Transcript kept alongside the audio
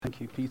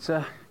Thank you,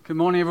 Peter. Good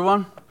morning,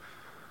 everyone.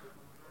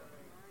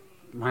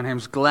 My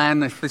name's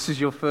Glenn. If this is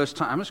your first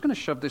time, I'm just going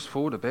to shove this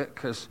forward a bit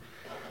because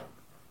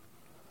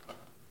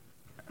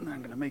I'm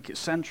going to make it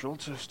central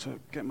just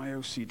to get my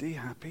OCD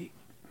happy.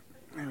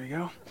 There we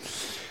go.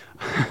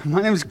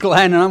 My name's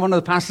Glenn, and I'm one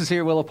of the pastors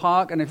here at Willow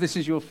Park. And if this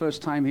is your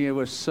first time here,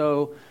 we're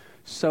so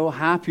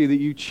happy that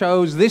you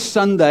chose this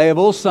Sunday of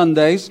all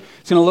Sundays.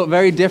 It's going to look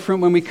very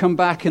different when we come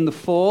back in the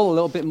fall. A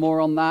little bit more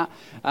on that.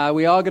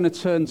 We are going to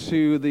turn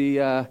to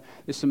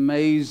this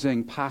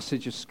amazing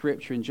passage of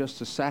Scripture in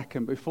just a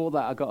second. Before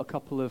that, I got a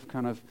couple of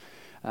kind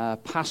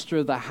of pastor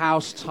of the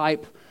house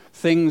type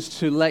things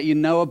to let you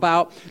know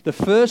about. The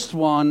first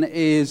one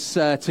is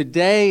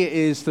today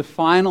is the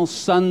final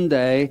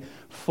Sunday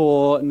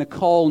for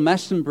Nicole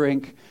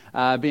Messenbrink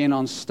being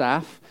on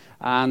staff.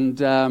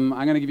 And I'm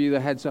going to give you the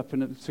heads up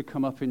to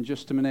come up in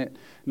just a minute.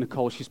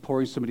 Nicole, she's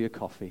pouring somebody a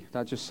coffee.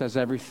 That just says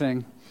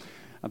everything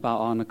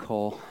about our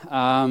Nicole.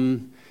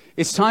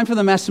 It's time for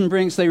the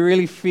Messenbrinks. They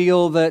really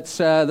feel that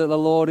the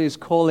Lord is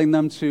calling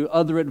them to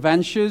other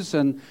adventures.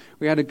 And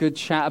we had a good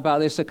chat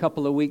about this a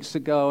couple of weeks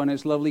ago. And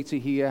it's lovely to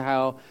hear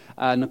how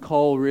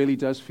Nicole really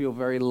does feel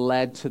very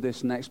led to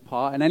this next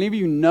part. And any of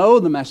you know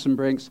the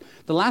Messenbrinks,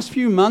 the last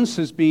few months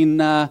has been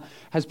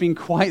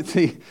quite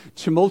the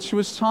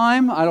tumultuous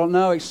time. I don't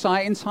know,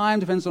 exciting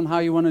time. Depends on how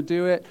you want to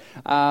do it,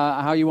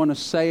 how you want to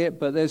say it.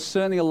 But there's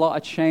certainly a lot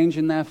of change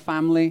in their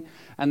family.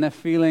 And they're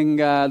feeling,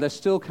 they're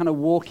still kind of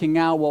walking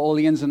out what all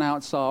the ins and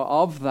outs are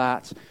of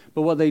that.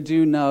 But what they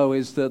do know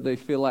is that they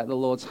feel like the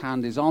Lord's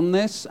hand is on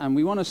this. And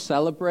we want to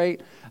celebrate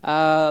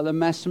the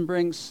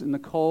Messenbrinks.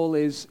 Nicole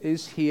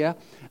is here.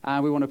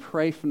 We want to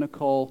pray for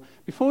Nicole.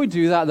 Before we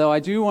do that, though, I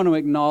do want to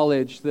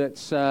acknowledge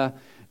that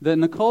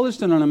Nicole has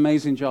done an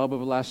amazing job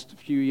over the last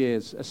few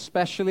years.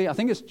 Especially, I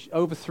think it's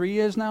over 3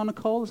 years now,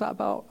 Nicole. Is that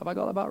about, have I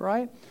got that about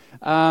right?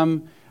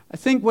 I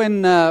think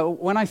when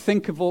I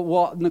think of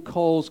what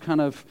Nicole's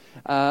kind of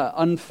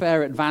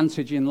unfair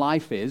advantage in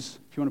life is,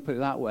 if you want to put it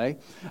that way,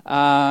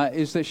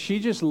 is that she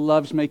just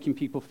loves making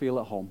people feel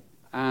at home.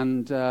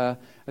 And I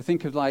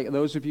think of like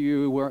those of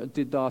you who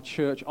did our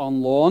church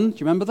on lawn. Do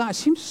you remember that? It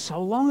seems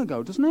so long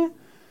ago, doesn't it?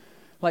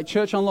 Like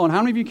church on lawn.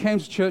 How many of you came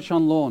to church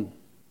on lawn?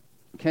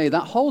 Okay,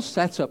 that whole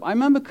setup. I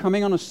remember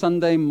coming on a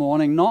Sunday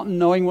morning, not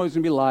knowing what it was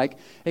going to be like,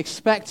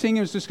 expecting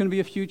it was just going to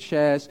be a few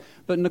chairs,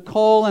 but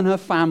Nicole and her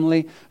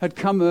family had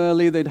come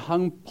early, they'd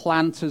hung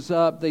planters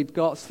up, they'd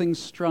got things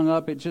strung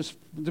up,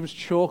 there was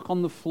chalk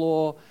on the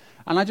floor,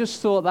 and I just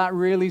thought that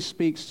really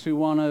speaks to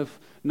one of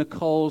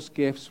Nicole's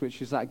gifts,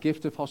 which is that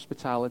gift of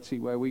hospitality,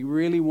 where we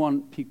really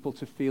want people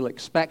to feel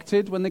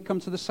expected when they come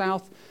to the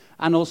South,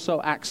 and also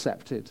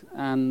accepted,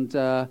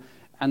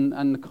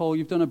 And Nicole,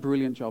 you've done a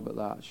brilliant job at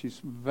that.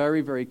 She's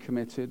very, very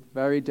committed,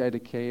 very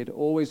dedicated,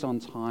 always on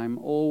time,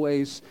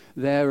 always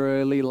there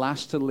early,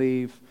 last to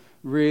leave,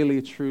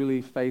 really, truly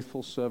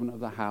faithful servant of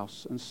the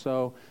house. And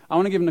so I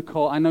want to give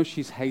Nicole, I know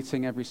she's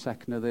hating every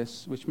second of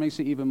this, which makes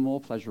it even more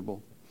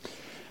pleasurable.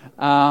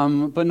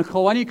 But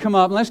Nicole, why don't you come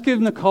up? Let's give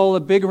Nicole a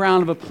big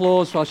round of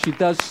applause while she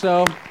does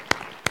so.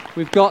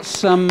 We've got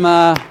some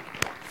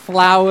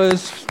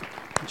flowers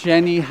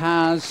Jenny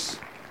has.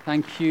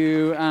 Thank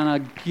you.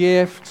 And a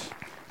gift.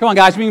 Come on,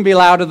 guys, we can be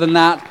louder than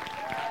that.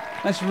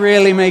 Let's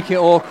really make it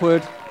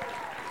awkward.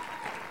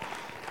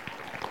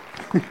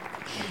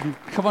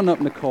 Come on up,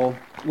 Nicole.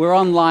 We're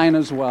online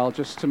as well,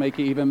 just to make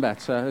it even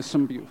better. There's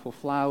some beautiful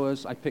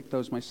flowers. I picked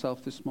those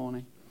myself this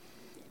morning.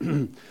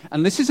 And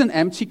this is an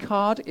empty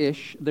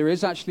card-ish. There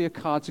is actually a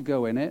card to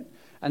go in it.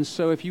 And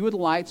so if you would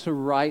like to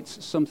write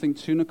something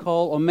to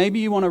Nicole, or maybe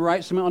you want to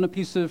write something on a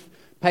piece of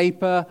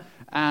paper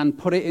and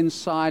put it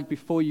inside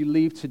before you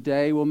leave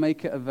today, we'll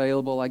make it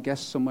available, I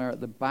guess, somewhere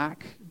at the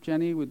back.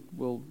 Jenny,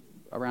 we'll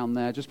around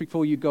there. Just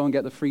before you go and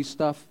get the free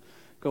stuff,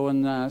 go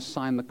and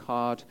sign the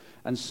card.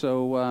 And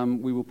so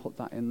we will put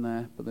that in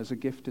there. But there's a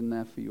gift in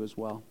there for you as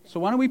well. So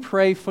why don't we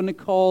pray for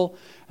Nicole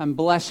and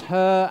bless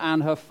her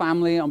and her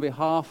family on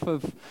behalf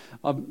of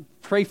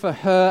pray for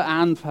her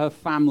and her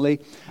family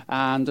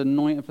and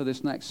anoint her for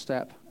this next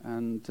step.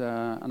 And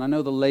I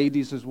know the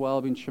ladies as well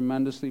have been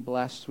tremendously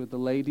blessed with the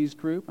ladies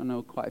group. I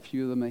know quite a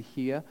few of them are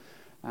here.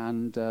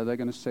 And they're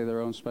going to say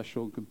their own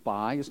special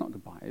goodbye. It's not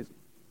goodbye, is it?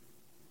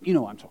 You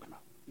know what I'm talking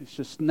about. It's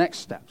just next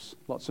steps.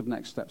 Lots of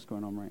next steps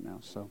going on right now.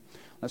 So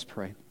let's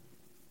pray.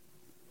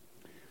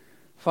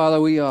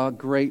 Father, we are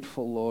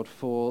grateful, Lord,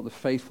 for the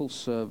faithful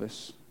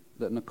service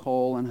that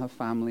Nicole and her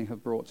family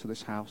have brought to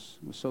this house.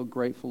 We're so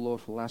grateful,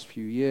 Lord, for the last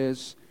few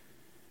years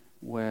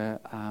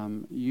where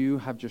you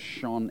have just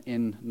shone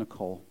in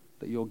Nicole,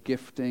 that your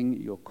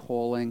gifting, your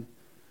calling,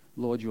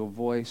 Lord, your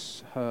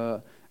voice,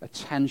 her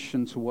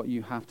attention to what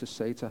you have to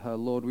say to her,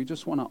 Lord, we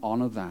just want to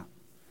honor that.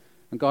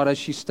 And God, as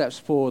she steps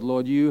forward,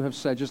 Lord, you have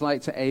said, just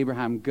like to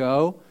Abraham,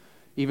 go,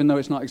 even though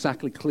it's not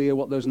exactly clear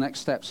what those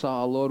next steps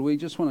are, Lord, we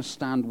just want to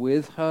stand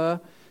with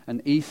her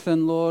and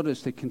Ethan, Lord,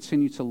 as they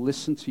continue to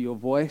listen to your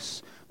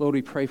voice. Lord,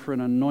 we pray for an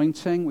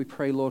anointing. We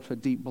pray, Lord, for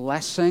deep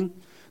blessing.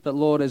 That,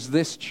 Lord, as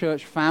this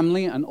church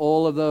family and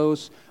all of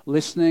those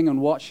listening and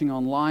watching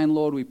online,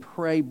 Lord, we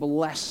pray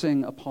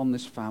blessing upon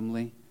this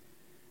family.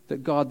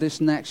 that, God, this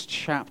next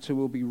chapter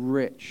will be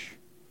rich.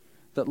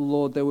 That,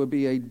 Lord, there will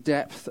be a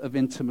depth of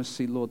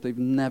intimacy, Lord, they've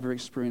never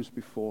experienced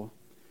before.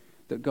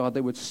 That, God,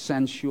 they would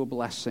sense your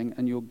blessing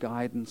and your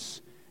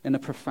guidance in a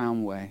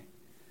profound way.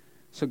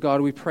 So,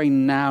 God, we pray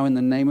now in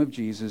the name of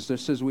Jesus,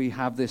 just as we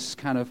have this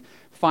kind of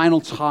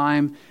final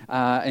time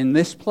in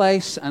this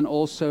place and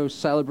also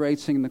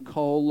celebrating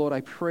Nicole, Lord, I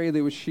pray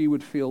that she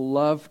would feel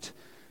loved.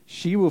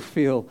 She will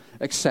feel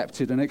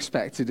accepted and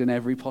expected in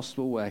every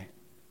possible way.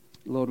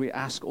 Lord, we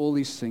ask all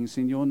these things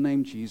in your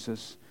name,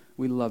 Jesus.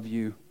 We love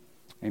you.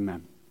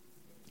 Amen.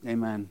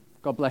 Amen.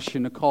 God bless you,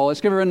 Nicole.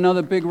 Let's give her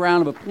another big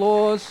round of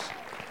applause.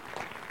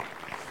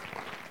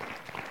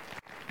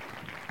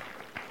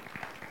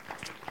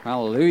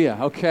 Hallelujah.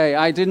 Okay,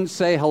 I didn't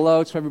say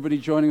hello to everybody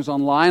joining us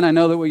online. I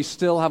know that we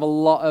still have a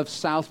lot of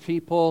South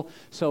people,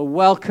 so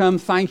welcome.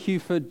 Thank you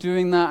for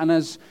doing that. And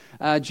as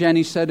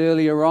Jenny said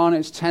earlier on,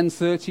 it's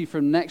 10:30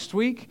 from next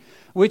week,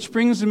 which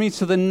brings me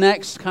to the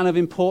next kind of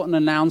important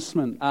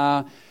announcement.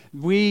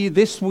 We,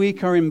 this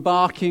week, are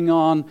embarking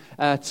on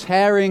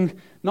tearing,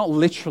 not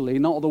literally,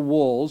 not the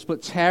walls,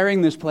 but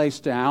tearing this place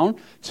down,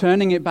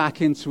 turning it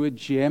back into a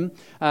gym.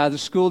 The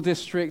school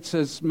district,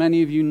 as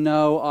many of you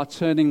know, are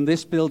turning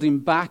this building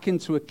back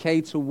into a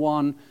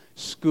K-1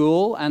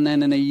 school, and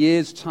then in a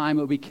year's time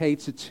it will be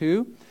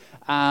K-2.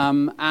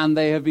 And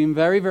they have been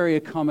very, very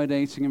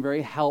accommodating and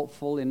very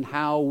helpful in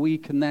how we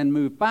can then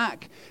move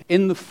back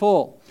in the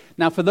fall.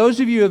 Now, for those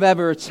of you who have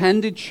ever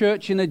attended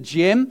church in a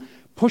gym,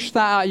 push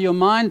that out of your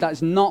mind.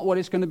 That's not what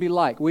it's going to be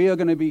like. We are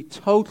going to be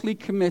totally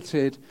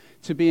committed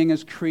to being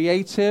as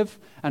creative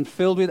and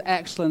filled with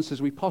excellence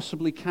as we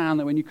possibly can,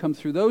 that when you come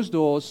through those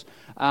doors,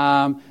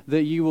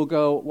 that you will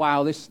go,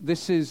 wow,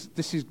 this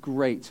is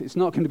great. It's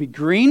not going to be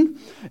green.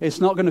 It's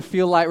not going to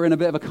feel like we're in a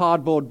bit of a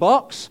cardboard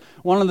box.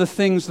 One of the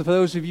things that for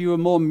those of you who are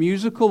more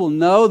musical will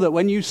know that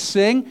when you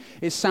sing,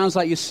 it sounds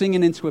like you're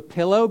singing into a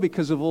pillow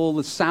because of all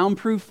the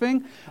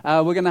soundproofing.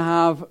 We're going to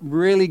have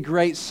really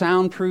great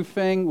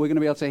soundproofing. We're going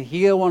to be able to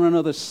hear one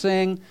another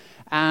sing.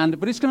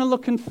 But it's going to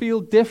look and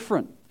feel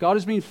different. God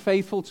has been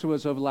faithful to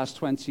us over the last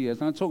 20 years.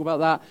 And I'll talk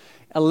about that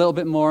a little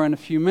bit more in a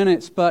few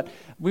minutes. But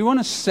we want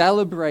to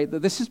celebrate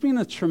that this has been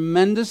a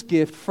tremendous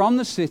gift from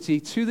the city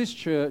to this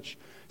church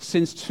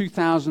since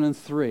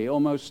 2003,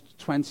 almost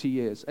 20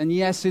 years. And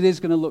yes, it is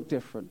going to look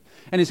different.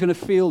 And it's going to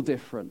feel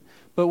different.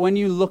 But when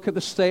you look at the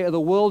state of the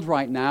world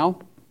right now,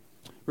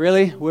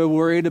 really, we're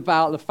worried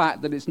about the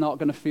fact that it's not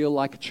going to feel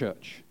like a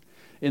church.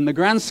 In the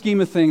grand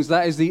scheme of things,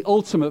 that is the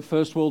ultimate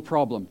first world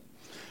problem.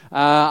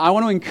 I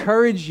want to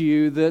encourage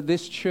you that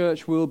this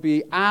church will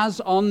be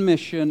as on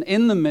mission,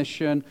 in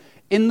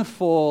the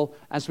fall,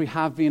 as we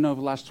have been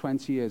over the last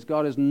 20 years.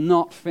 God is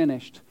not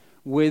finished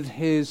with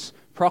his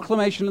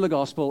proclamation of the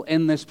gospel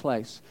in this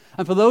place.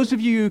 And for those of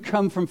you who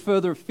come from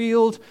further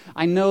afield,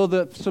 I know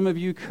that some of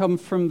you come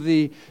from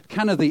the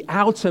kind of the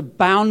outer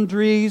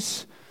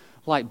boundaries,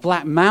 like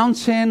Black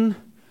Mountain.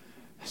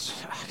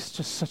 It's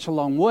just such a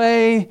long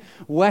way.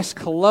 West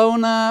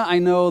Kelowna, I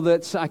know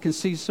that I can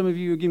see some of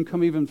you can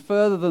come even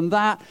further than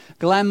that.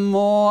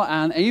 Glenmore,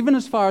 and even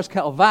as far as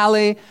Kettle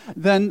Valley.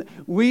 Then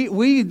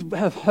we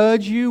have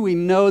heard you. We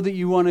know that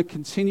you want to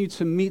continue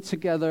to meet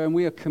together, and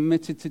we are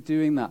committed to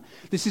doing that.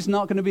 This is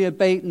not going to be a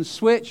bait and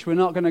switch. We're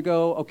not going to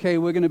go, okay,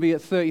 we're going to be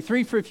at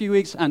 33 for a few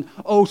weeks, and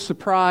oh,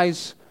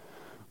 surprise,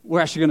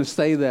 we're actually going to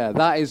stay there.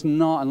 That is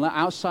not,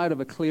 outside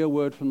of a clear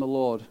word from the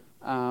Lord.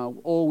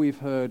 All we've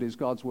heard is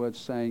God's word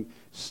saying,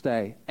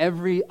 stay.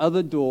 Every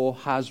other door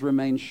has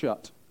remained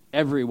shut.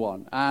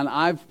 Everyone. And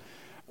I've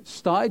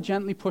started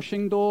gently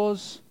pushing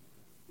doors,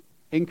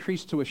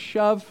 increased to a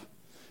shove,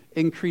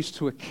 increased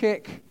to a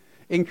kick,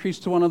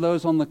 increased to one of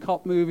those on the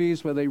cop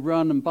movies where they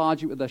run and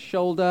barge it with their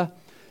shoulder.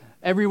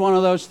 Every one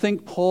of those,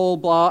 think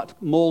Paul Blart,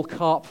 Mall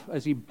Cop,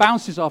 as he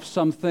bounces off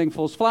something,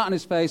 falls flat on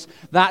his face.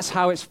 That's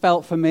how it's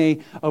felt for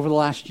me over the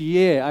last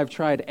year. I've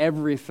tried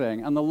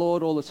everything. And the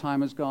Lord all the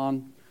time has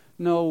gone,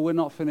 no, we're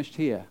not finished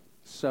here.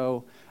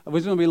 So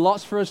there's going to be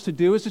lots for us to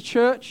do as a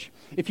church.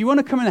 If you want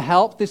to come and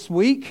help this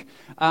week,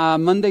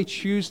 Monday,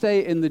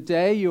 Tuesday in the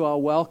day, you are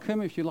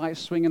welcome. If you like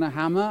swinging a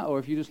hammer or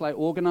if you just like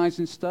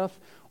organizing stuff,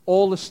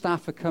 all the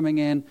staff are coming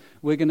in.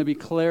 We're going to be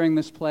clearing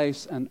this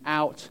place and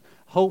out,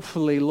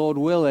 hopefully, Lord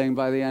willing,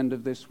 by the end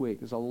of this week.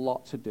 There's a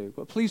lot to do.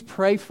 But please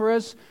pray for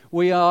us.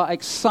 We are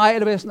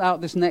excited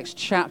about this next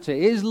chapter.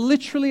 It is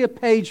literally a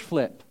page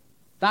flip.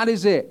 That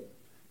is it.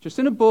 Just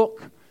in a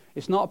book.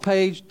 It's not a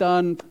page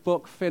done,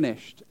 book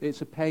finished.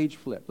 It's a page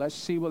flip. Let's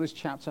see what this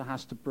chapter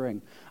has to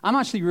bring. I'm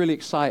actually really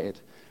excited.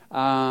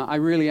 I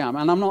really am.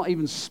 And I'm not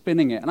even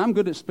spinning it. And I'm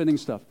good at spinning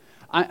stuff.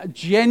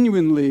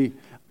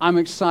 I'm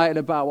excited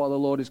about what the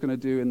Lord is going to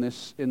do in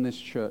this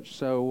church.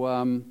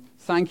 So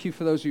thank you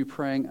for those of you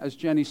praying. As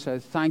Jenny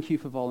said, thank you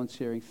for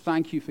volunteering.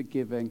 Thank you for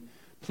giving.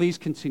 Please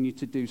continue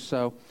to do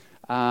so.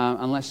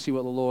 And let's see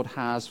what the Lord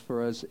has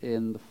for us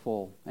in the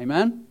fall.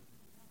 Amen?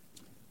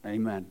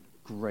 Amen.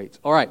 Great.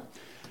 All right.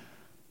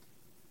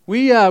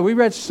 We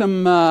read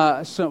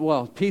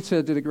well,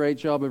 Peter did a great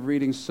job of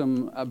reading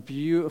a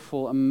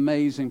beautiful,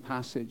 amazing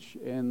passage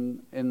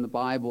in the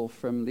Bible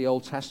from the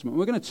Old Testament.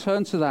 We're going to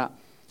turn to that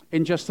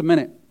in just a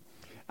minute.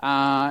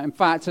 In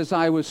fact, as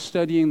I was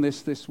studying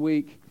this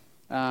week,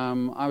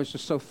 I was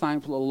just so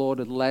thankful the Lord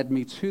had led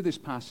me to this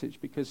passage,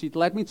 because He'd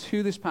led me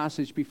to this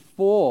passage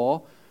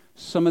before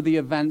some of the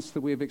events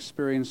that we've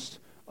experienced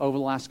over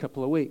the last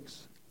couple of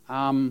weeks.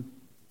 2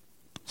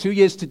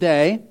 years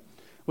today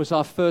was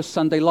our first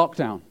Sunday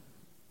lockdown.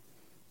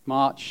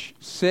 March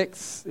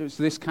 6th, it was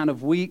this kind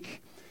of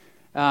week.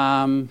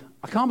 I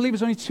can't believe it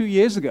was only 2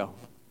 years ago.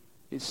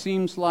 It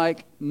seems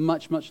like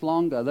much, much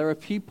longer. There are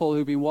people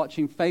who've been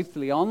watching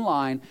faithfully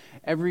online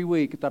every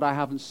week that I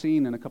haven't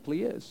seen in a couple of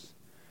years.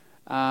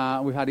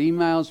 We've had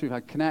emails, we've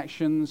had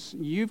connections.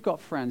 You've got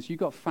friends, you've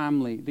got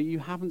family that you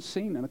haven't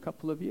seen in a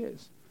couple of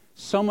years.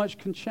 So much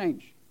can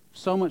change.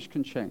 So much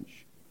can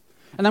change.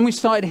 And then we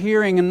started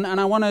hearing, and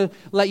I want to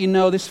let you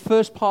know, this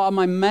first part of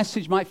my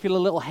message might feel a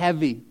little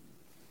heavy.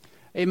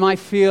 It might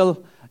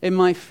feel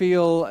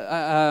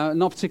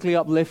not particularly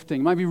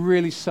uplifting. It might be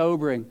really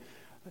sobering.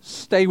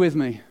 Stay with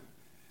me,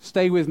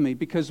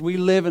 because we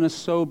live in a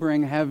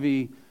sobering,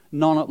 heavy,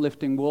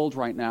 non-uplifting world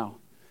right now.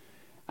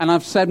 And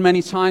I've said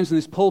many times in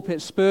this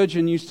pulpit,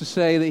 Spurgeon used to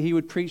say that he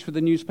would preach with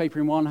the newspaper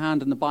in one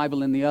hand and the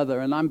Bible in the other.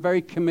 And I'm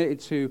very committed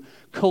to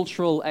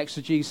cultural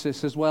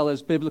exegesis as well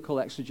as biblical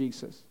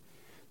exegesis.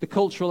 The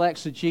cultural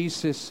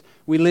exegesis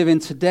we live in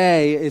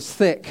today is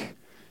thick,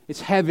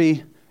 it's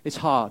heavy, it's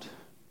hard.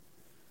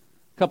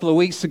 A couple of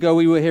weeks ago,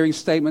 we were hearing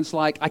statements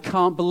like, I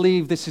can't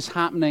believe this is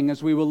happening,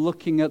 as we were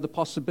looking at the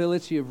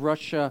possibility of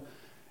Russia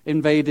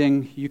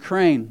invading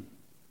Ukraine.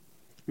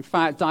 In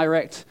fact,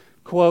 direct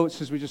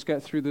quotes as we just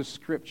get through the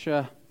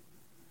scripture.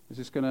 Is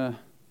this going to,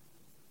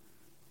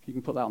 if you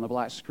can put that on the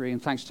black screen.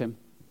 Thanks, Tim.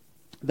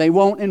 They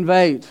won't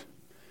invade.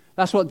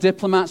 That's what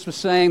diplomats were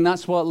saying.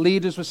 That's what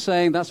leaders were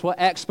saying. That's what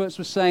experts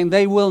were saying.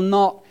 They will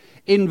not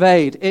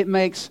invade. It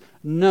makes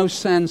no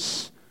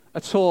sense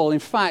at all. In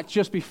fact,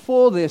 just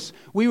before this,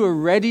 we were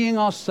readying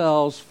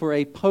ourselves for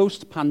a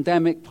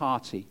post-pandemic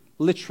party,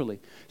 literally.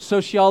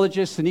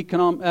 Sociologists and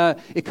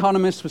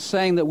economists were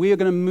saying that we are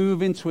going to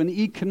move into an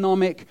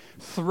economic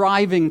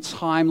thriving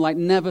time like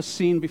never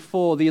seen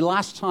before. The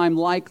last time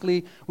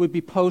likely would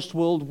be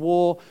post-World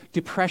War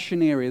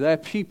Depression era. There,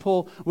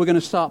 people were going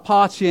to start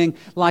partying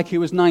like it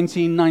was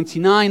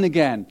 1999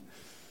 again.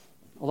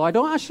 Although I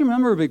don't actually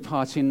remember a big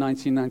party in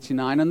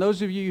 1999, and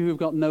those of you who've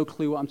got no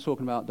clue what I'm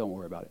talking about, don't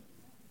worry about it.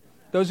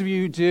 Those of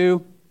you who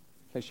do,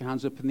 place your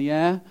hands up in the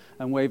air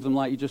and wave them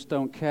like you just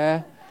don't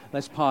care.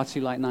 Let's party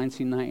like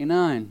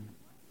 1999.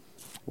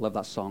 Love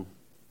that song.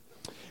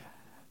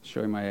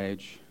 Showing my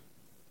age.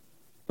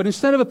 But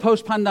instead of a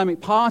post-pandemic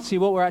party,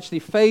 what we're actually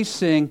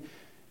facing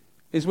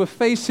is we're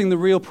facing the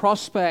real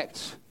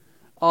prospect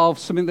of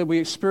something that we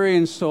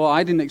experienced, or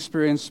I didn't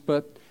experience,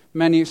 but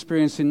many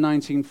experienced in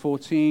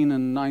 1914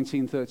 and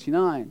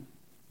 1939.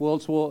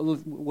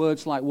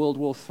 Words like World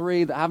War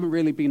III that haven't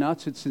really been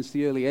uttered since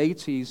the early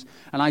 80s.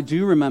 And I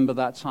do remember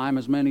that time,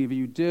 as many of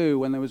you do,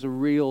 when there was a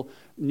real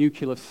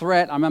nuclear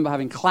threat. I remember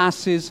having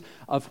classes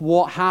of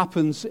what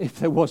happens if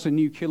there was a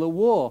nuclear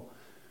war.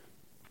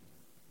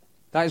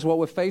 That is what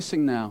we're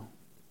facing now.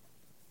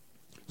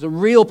 There's a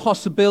real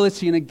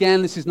possibility, and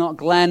again, this is not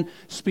Glenn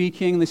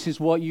speaking, this is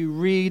what you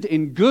read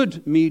in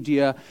good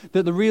media,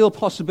 that the real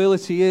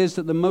possibility is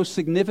that the most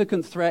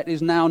significant threat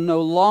is now no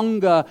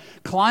longer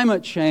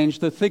climate change.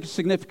 The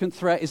significant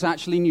threat is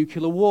actually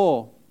nuclear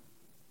war.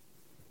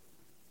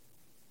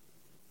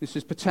 This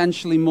is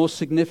potentially more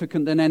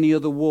significant than any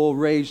other war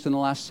raged in the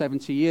last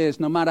 70 years.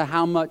 No matter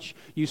how much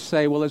you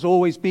say, well, there's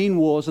always been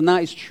wars, and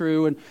that is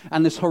true,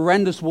 and there's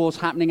horrendous wars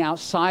happening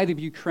outside of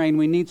Ukraine.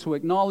 We need to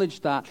acknowledge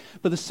that.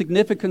 But the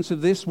significance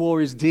of this war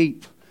is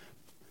deep,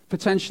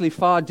 potentially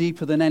far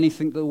deeper than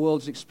anything that the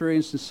world's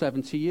experienced in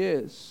 70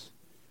 years.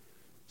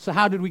 So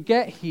how did we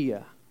get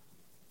here?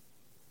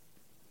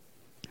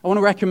 I want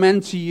to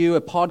recommend to you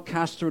a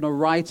podcaster and a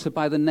writer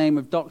by the name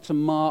of Dr.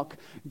 Mark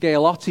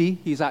Galeotti.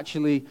 He's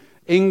actually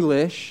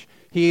English.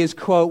 He is,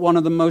 quote, one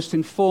of the most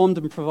informed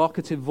and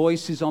provocative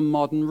voices on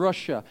modern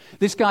Russia.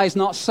 This guy is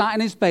not sat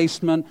in his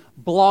basement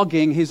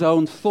blogging his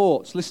own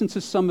thoughts. Listen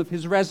to some of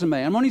his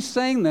resume. I'm only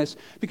saying this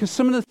because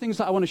some of the things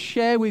that I want to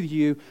share with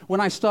you,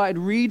 when I started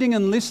reading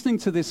and listening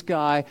to this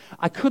guy,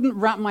 I couldn't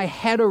wrap my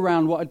head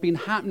around what had been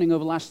happening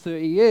over the last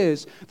 30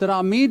 years that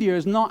our media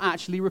has not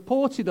actually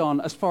reported on,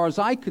 as far as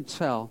I could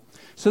tell.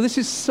 So this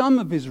is some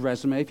of his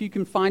resume. If you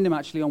can find him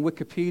actually on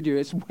Wikipedia,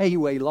 it's way,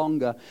 way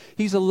longer.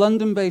 He's a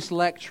London-based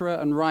lecturer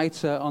and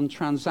writer on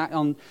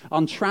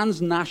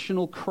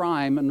transnational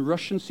crime and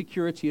Russian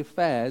security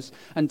affairs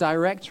and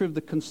director of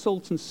the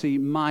consultancy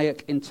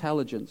Mayak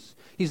Intelligence.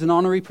 He's an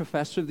honorary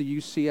professor of the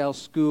UCL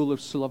School of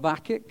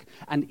Slovakic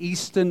and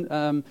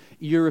Eastern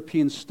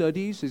European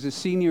Studies. He's a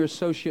senior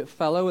associate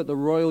fellow at the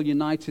Royal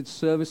United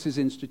Services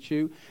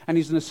Institute, and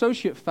he's an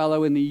associate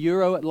fellow in the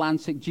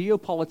Euro-Atlantic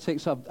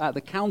Geopolitics at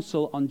the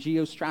Council on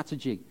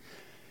Geostrategy.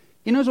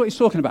 He knows what he's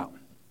talking about,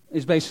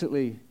 is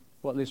basically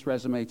what this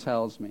resume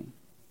tells me.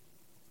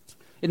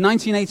 In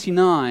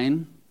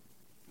 1989,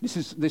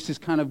 this is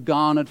kind of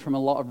garnered from a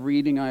lot of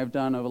reading I have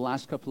done over the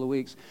last couple of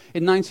weeks.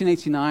 In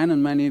 1989,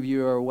 and many of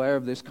you are aware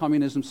of this,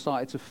 communism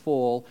started to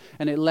fall,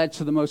 and it led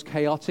to the most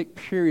chaotic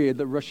period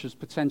that Russia's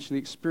potentially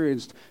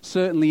experienced,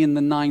 certainly in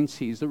the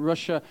 90s, that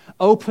Russia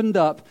opened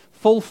up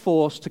full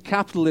force to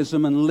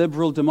capitalism and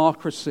liberal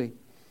democracy.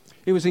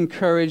 It was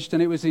encouraged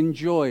and it was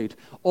enjoyed.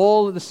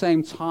 All at the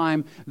same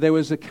time, there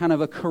was a kind of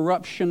a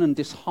corruption and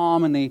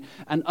disharmony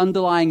and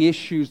underlying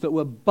issues that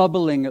were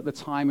bubbling at the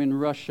time in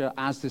Russia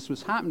as this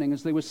was happening,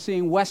 as they were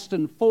seeing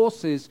Western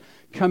forces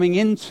coming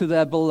into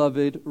their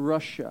beloved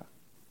Russia.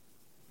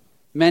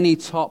 Many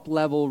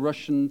top-level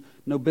Russian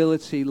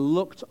nobility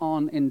looked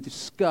on in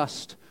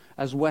disgust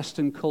as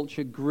Western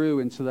culture grew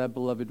into their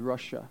beloved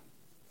Russia.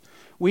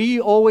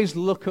 We always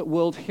look at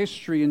world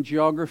history and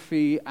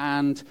geography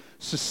and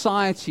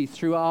society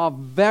through our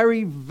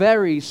very,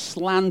 very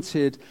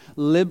slanted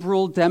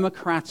liberal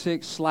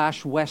democratic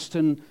 /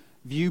 Western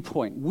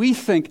viewpoint. We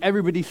think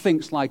everybody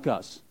thinks like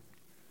us.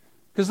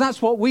 Because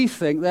that's what we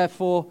think,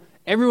 therefore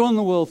everyone in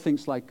the world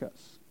thinks like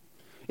us.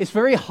 It's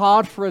very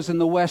hard for us in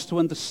the West to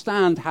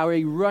understand how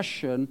a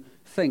Russian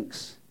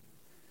thinks.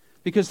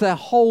 Because their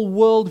whole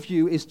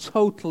worldview is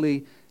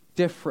totally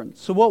different.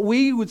 So what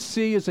we would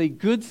see as a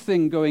good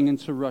thing going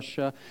into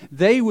Russia,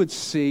 they would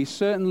see,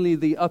 certainly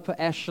the upper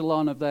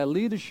echelon of their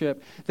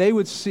leadership, they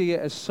would see it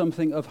as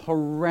something of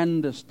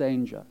horrendous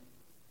danger.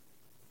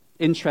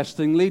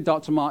 Interestingly,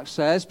 Dr. Mark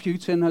says,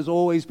 Putin has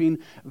always been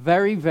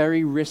very,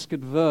 very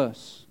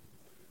risk-averse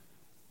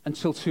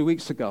until 2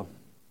 weeks ago.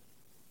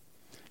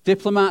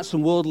 Diplomats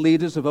and world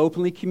leaders have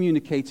openly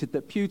communicated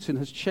that Putin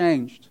has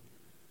changed.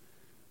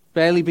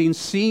 Barely been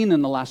seen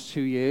in the last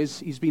 2 years.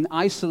 He's been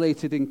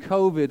isolated in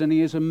COVID, and he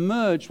has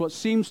emerged what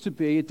seems to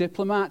be,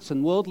 diplomats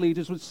and world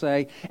leaders would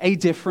say, a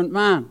different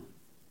man.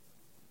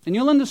 And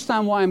you'll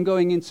understand why I'm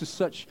going into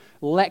such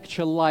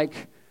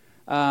lecture-like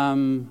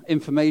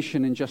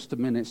information in just a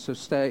minute, so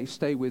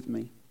stay with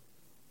me.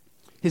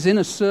 His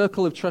inner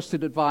circle of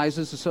trusted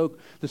advisors,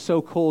 the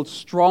so-called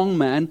strong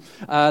men,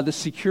 the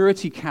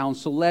Security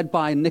Council, led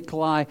by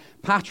Nikolai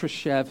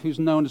Patrushev, who's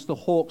known as the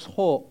Hawk's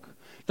Hawk.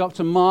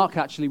 Dr. Mark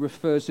actually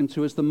refers him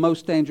to as the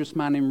most dangerous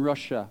man in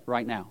Russia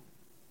right now.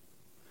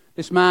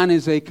 This man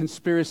is a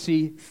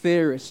conspiracy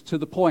theorist to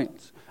the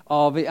point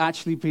of it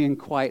actually being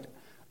quite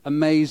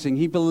amazing.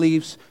 He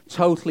believes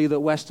totally that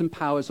Western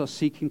powers are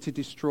seeking to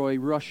destroy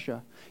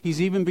Russia.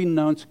 He's even been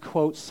known to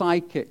quote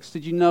psychics.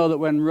 Did you know that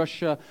when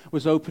Russia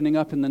was opening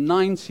up in the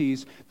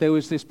 90s, there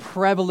was this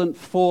prevalent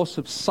force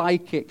of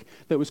psychic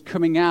that was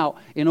coming out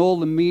in all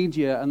the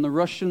media, and the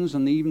Russians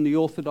and even the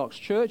Orthodox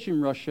Church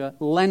in Russia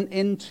lent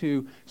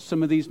into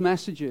some of these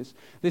messages.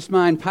 This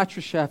man,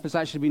 Patrushev, has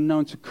actually been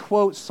known to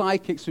quote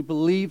psychics who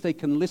believe they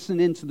can listen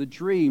into the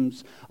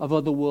dreams of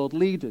other world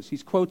leaders.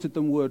 He's quoted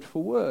them word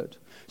for word.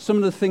 Some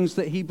of the things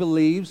that he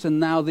believes, and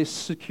now this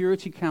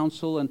Security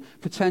Council and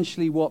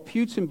potentially what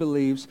Putin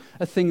believes,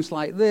 are things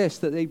like this,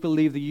 that they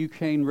believe the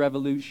Ukraine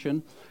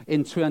revolution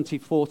in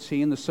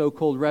 2014, the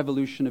so-called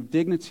Revolution of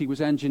Dignity, was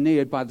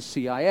engineered by the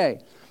CIA.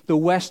 The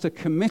West are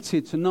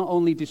committed to not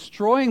only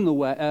destroying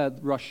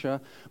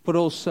Russia, but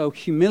also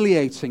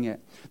humiliating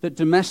it. That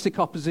domestic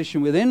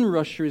opposition within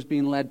Russia is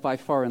being led by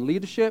foreign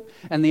leadership,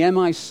 and the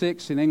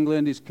MI6 in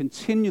England is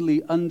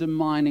continually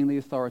undermining the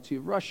authority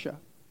of Russia.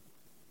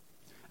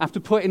 After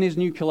putting his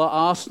nuclear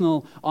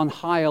arsenal on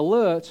high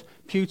alert,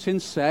 Putin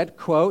said,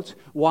 quote,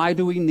 "Why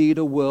do we need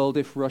a world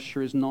if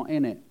Russia is not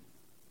in it?"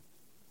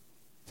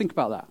 Think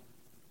about that.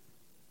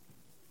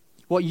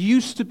 What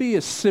used to be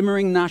a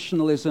simmering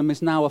nationalism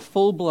is now a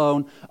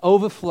full-blown,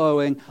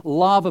 overflowing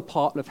lava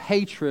pot of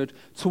hatred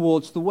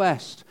towards the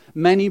West.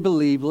 Many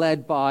believe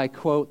led by,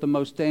 quote, the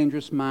most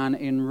dangerous man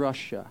in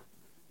Russia,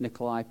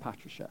 Nikolai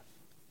Patrushev.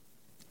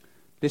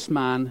 This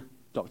man,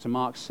 Dr.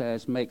 Mark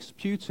says, makes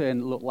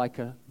Putin look like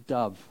a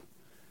dove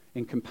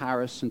in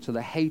comparison to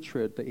the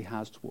hatred that he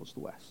has towards the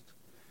West.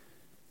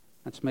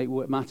 And to make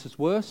matters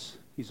worse,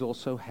 he's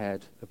also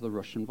head of the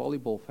Russian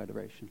Volleyball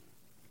Federation.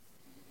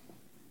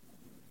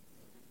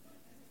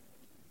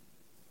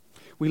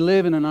 We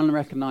live in an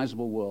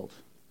unrecognizable world,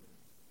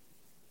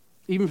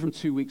 even from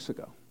 2 weeks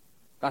ago.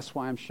 That's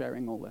why I'm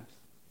sharing all this.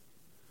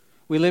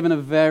 We live in a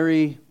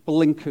very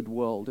blinkered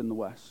world in the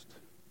West.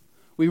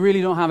 We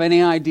really don't have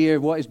any idea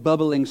of what is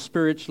bubbling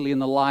spiritually in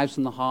the lives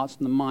and the hearts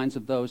and the minds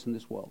of those in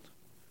this world.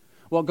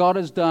 What God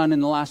has done in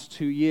the last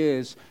 2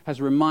 years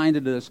has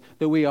reminded us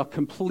that we are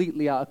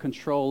completely out of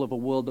control of a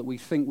world that we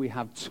think we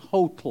have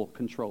total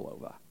control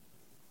over.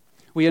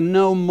 We are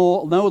no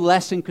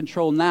less in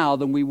control now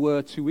than we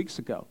were 2 weeks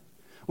ago.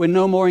 We're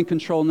no more in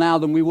control now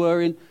than we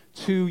were in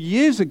 2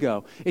 years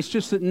ago. It's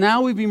just that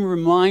now we've been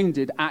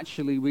reminded,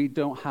 actually, we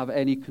don't have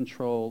any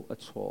control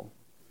at all.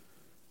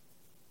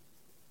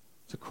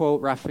 To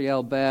quote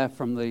Raphael Behr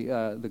from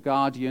the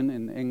Guardian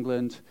in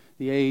England,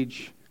 the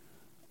age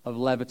of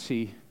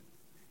levity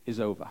is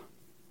over.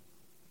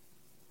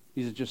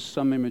 These are just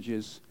some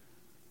images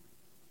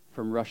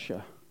from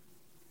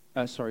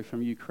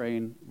from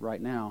Ukraine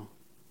right now.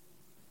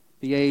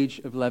 The age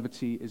of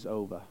levity is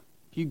over.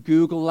 If you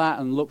Google that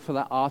and look for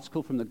that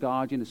article from The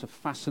Guardian, it's a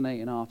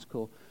fascinating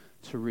article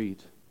to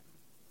read.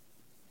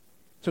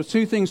 So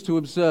 2 things to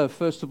observe,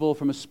 first of all,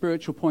 from a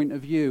spiritual point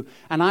of view.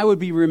 And I would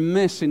be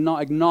remiss in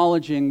not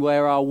acknowledging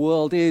where our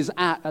world is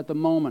at the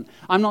moment.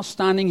 I'm not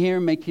standing here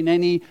making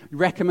any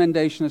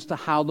recommendation as to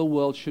how the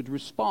world should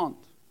respond.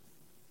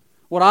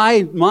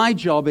 My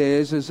job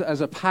is,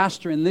 as a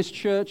pastor in this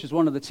church, as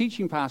one of the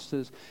teaching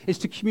pastors, is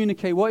to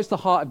communicate what is the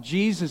heart of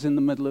Jesus in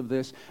the middle of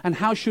this, and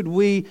how should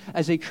we,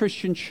 as a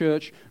Christian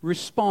church,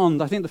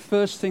 respond. I think the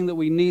first thing that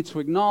we need to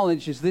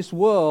acknowledge is this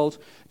world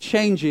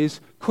changes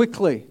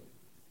quickly.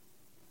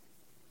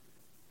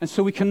 And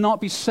so we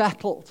cannot be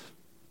settled.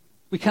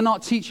 We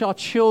cannot teach our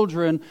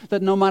children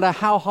that no matter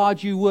how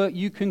hard you work,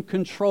 you can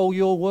control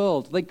your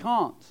world. They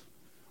can't.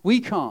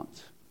 We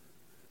can't.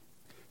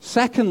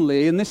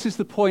 Secondly, and this is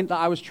the point that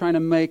I was trying to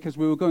make as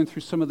we were going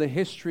through some of the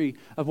history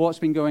of what's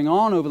been going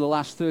on over the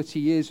last 30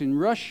 years in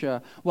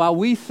Russia, while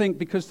we think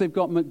because they've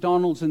got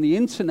McDonald's and the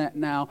internet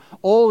now,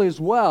 all is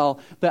well,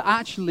 that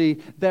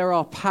actually there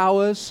are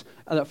powers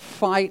that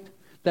fight,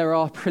 there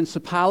are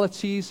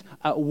principalities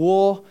at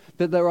war,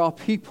 that there are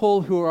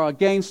people who are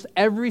against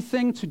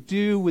everything to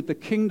do with the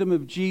kingdom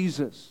of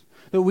Jesus,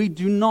 that we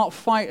do not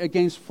fight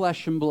against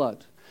flesh and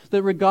blood,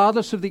 that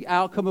regardless of the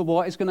outcome of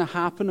what is going to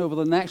happen over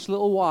the next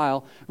little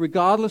while,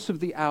 regardless of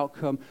the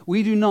outcome,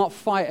 we do not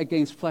fight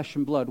against flesh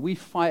and blood. We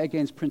fight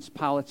against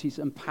principalities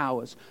and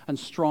powers and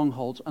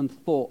strongholds and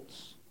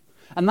thoughts.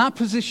 And that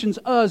positions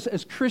us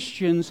as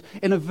Christians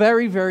in a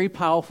very, very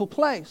powerful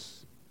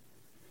place.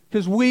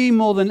 Because we,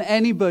 more than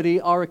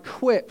anybody, are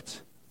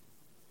equipped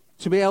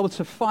to be able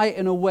to fight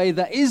in a way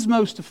that is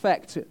most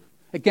effective.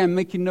 Again,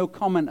 making no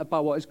comment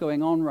about what is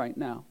going on right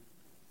now.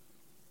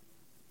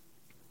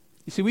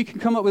 You see, we can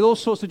come up with all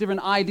sorts of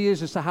different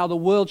ideas as to how the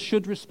world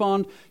should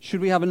respond.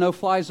 Should we have a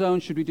no-fly zone?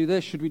 Should we do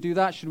this? Should we do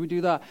that? Should we do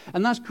that?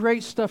 And that's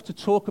great stuff to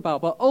talk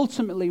about. But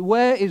ultimately,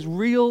 where is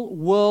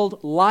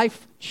real-world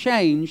life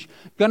change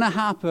going to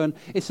happen?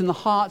 It's in the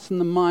hearts and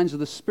the minds of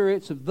the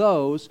spirits of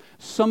those,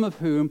 some of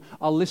whom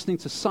are listening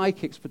to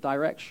psychics for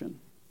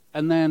direction,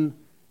 and then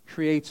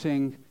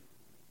creating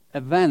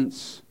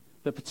events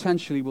that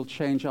potentially will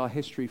change our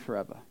history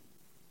forever.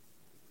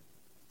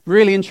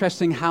 Really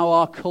interesting how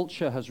our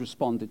culture has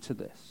responded to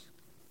this.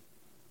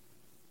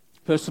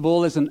 First of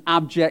all, there's an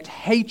abject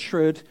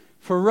hatred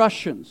for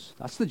Russians.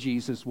 That's the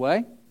Jesus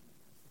way.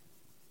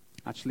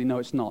 Actually, no,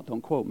 it's not. Don't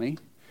quote me.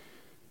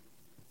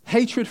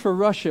 Hatred for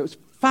Russia. It was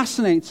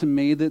fascinating to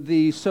me that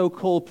the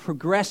so-called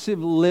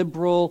progressive,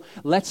 liberal,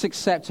 let's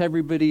accept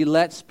everybody,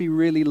 let's be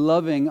really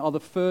loving, are the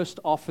first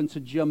often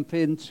to jump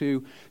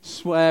into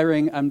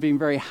swearing and being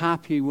very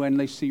happy when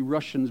they see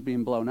Russians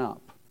being blown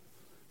up.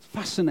 It's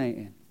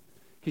fascinating,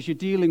 because you're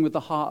dealing with the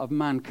heart of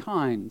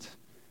mankind,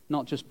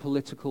 not just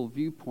political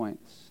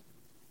viewpoints.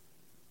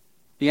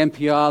 The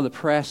NPR, the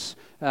press,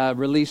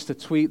 released a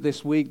tweet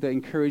this week that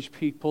encouraged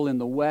people in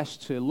the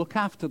West to look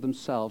after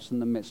themselves in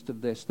the midst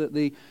of this, that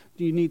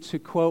you need to,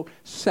 quote,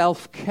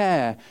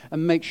 self-care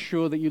and make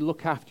sure that you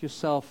look after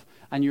yourself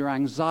and your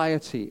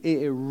anxiety.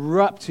 It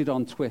erupted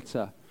on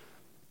Twitter.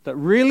 That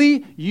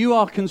really, you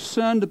are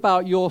concerned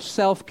about your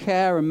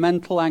self-care and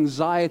mental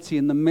anxiety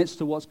in the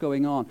midst of what's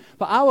going on.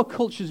 But our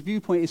culture's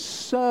viewpoint is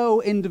so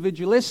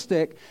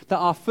individualistic that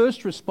our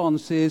first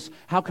response is,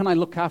 how can I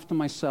look after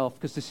myself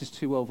because this is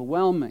too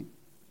overwhelming?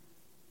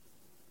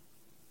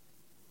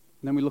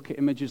 And then we look at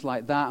images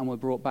like that and we're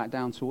brought back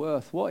down to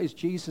earth. What is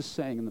Jesus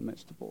saying in the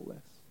midst of all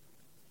this?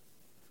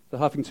 The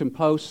Huffington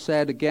Post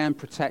said, again,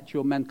 protect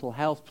your mental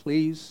health,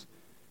 please.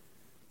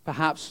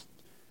 Perhaps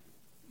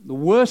the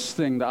worst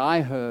thing that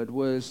I heard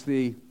was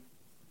the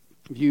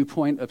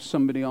viewpoint of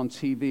somebody on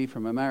TV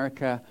from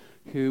America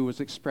who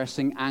was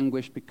expressing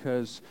anguish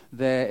because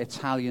their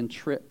Italian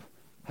trip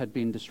had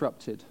been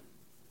disrupted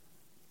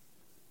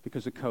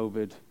because of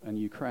COVID and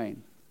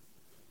Ukraine.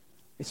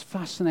 It's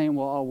fascinating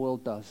what our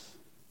world does.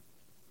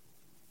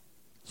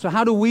 So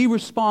how do we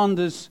respond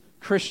as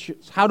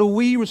Christians? How do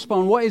we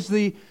respond? What is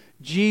the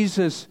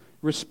Jesus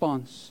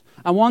response?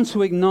 I want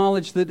to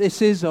acknowledge that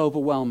this is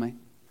overwhelming.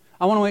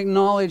 I want to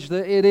acknowledge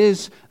that it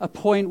is a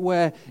point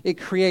where it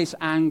creates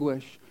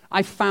anguish.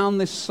 I found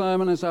this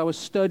sermon as I was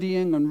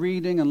studying and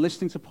reading and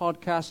listening to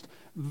podcasts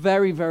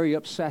very, very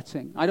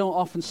upsetting. I don't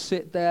often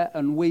sit there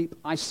and weep.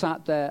 I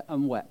sat there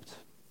and wept.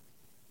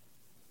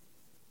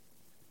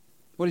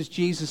 What is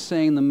Jesus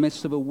saying in the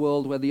midst of a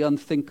world where the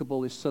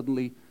unthinkable is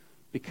suddenly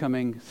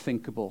becoming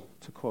thinkable,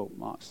 to quote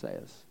Mark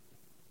Sayers?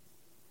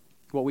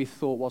 What we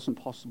thought wasn't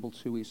possible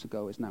 2 weeks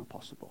ago is now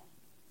possible.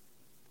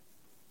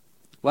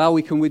 Well,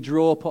 we can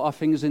withdraw, put our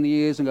fingers in the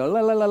ears and go,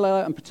 la, la, la,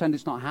 la, and pretend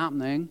it's not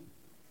happening.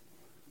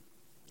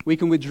 We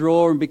can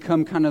withdraw and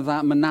become kind of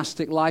that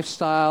monastic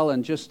lifestyle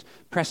and just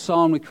press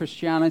on with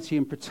Christianity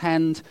and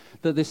pretend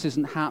that this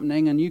isn't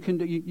happening. And you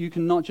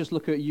can not just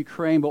look at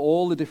Ukraine, but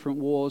all the different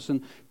wars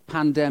and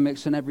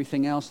pandemics and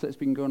everything else that's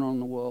been going on in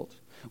the world.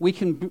 We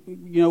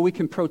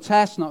can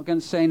protest, not going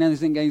to say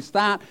anything against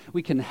that.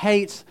 We can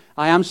hate.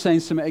 I am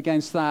saying something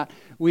against that.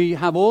 We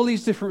have all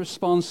these different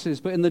responses,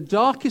 but in the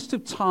darkest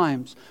of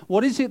times,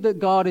 what is it that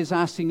God is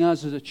asking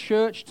us as a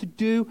church to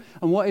do,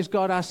 and what is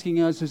God asking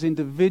us as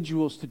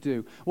individuals to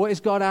do? What is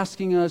God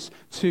asking us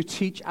to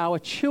teach our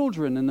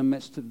children in the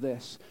midst of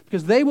this?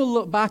 Because they will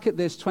look back at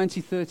this 20,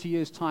 30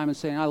 years' time and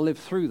say, I lived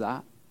through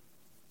that.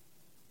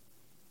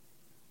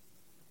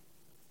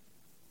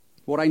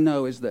 What I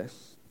know is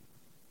this.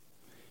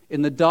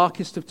 In the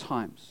darkest of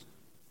times,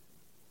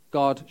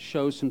 God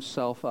shows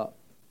himself up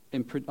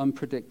in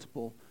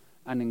unpredictable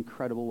and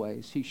incredible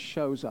ways. He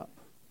shows up.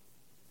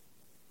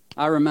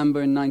 I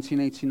remember in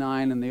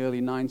 1989 and the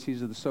early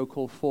 90s of the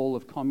so-called fall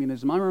of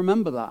communism. I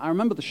remember that. I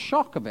remember the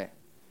shock of it.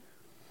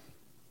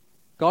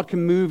 God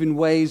can move in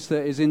ways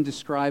that is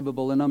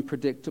indescribable and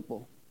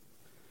unpredictable.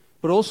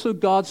 But also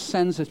God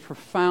sends a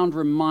profound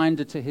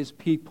reminder to his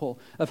people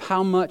of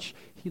how much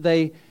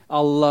they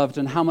are loved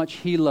and how much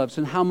he loves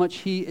and how much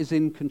he is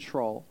in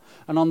control.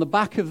 And on the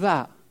back of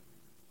that,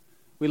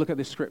 we look at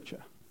this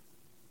scripture.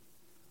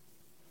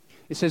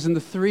 It says, and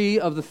the 3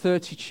 of the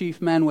 30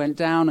 chief men went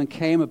down and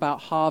came about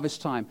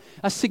harvest time.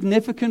 That's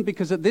significant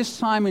because at this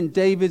time in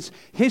David's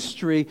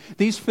history,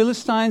 these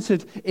Philistines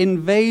had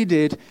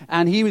invaded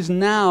and he was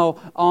now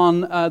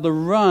on the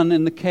run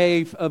in the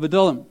cave of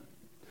Adullam.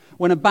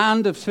 When a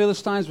band of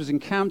Philistines was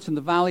encamped in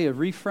the valley of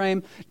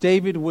Rephaim,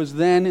 David was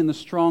then in the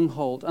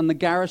stronghold, and the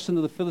garrison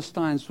of the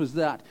Philistines was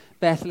at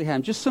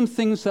Bethlehem. Just some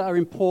things that are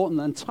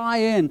important and tie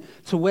in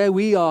to where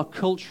we are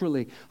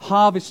culturally.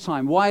 Harvest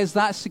time. Why is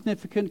that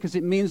significant? Because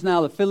it means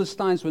now the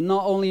Philistines were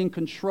not only in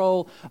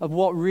control of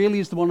what really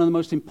is one of the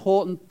most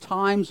important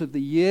times of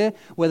the year,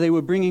 where they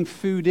were bringing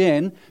food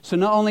in. So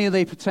not only are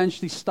they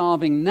potentially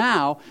starving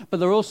now, but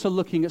they're also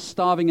looking at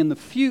starving in the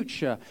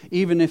future,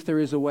 even if there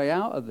is a way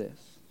out of this.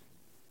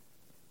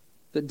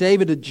 That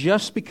David had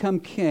just become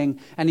king,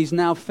 and he's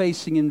now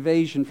facing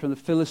invasion from the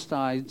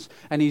Philistines,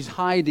 and he's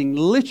hiding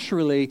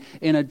literally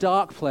in a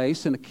dark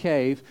place, in a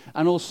cave,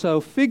 and also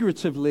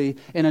figuratively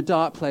in a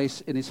dark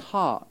place in his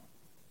heart.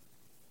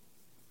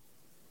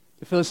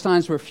 The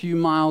Philistines were a few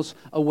miles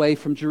away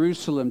from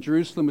Jerusalem.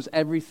 Jerusalem was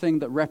everything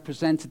that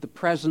represented the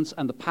presence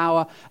and the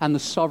power and the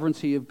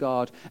sovereignty of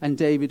God. And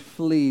David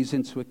flees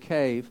into a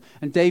cave.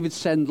 And David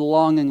said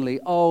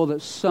longingly, oh,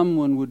 that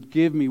someone would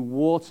give me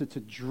water to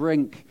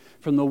drink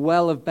from the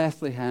well of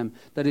Bethlehem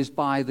that is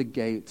by the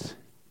gate.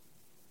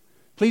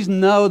 Please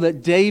know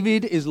that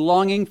David is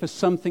longing for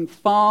something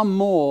far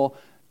more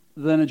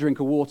than a drink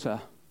of water.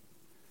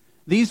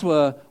 These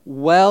were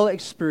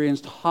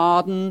well-experienced,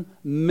 hardened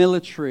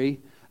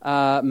military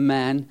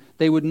men.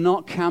 They would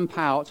not camp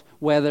out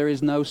where there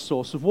is no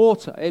source of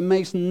water. It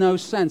makes no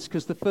sense,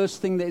 because the first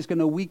thing that is going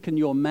to weaken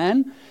your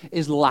men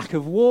is lack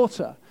of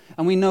water.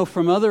 And we know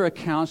from other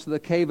accounts that the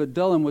cave of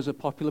Adullam was a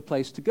popular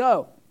place to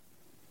go.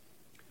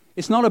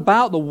 It's not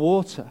about the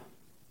water.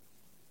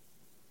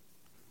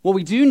 What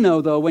we do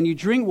know, though, when you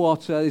drink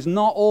water, is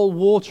not all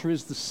water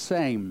is the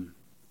same.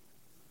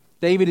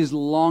 David is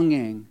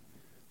longing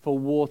for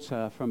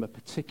water from a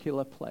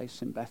particular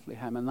place in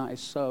Bethlehem, and that is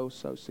so,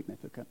 so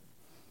significant.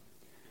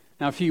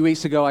 Now, a few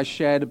weeks ago, I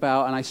shared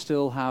about, and I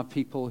still have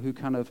people who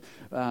kind of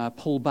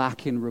pull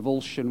back in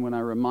revulsion when I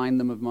remind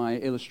them of my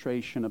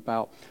illustration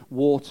about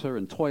water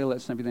and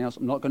toilets and everything else.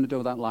 I'm not going to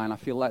do that line. I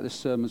feel like this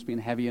sermon's been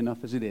heavy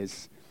enough as it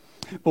is.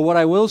 But what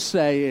I will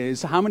say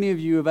is, how many of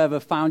you have ever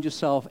found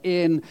yourself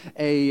in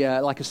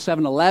like a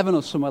 7-Eleven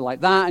or somewhere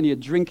like that, and you're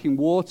drinking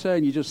water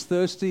and you're just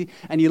thirsty,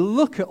 and you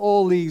look at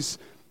all these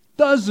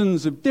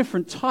dozens of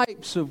different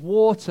types of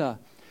water,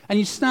 and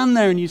you stand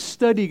there and you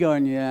study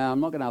going, yeah, I'm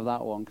not going to have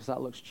that one because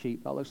that looks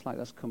cheap. That looks like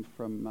that's come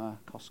from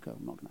Costco.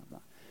 I'm not going to have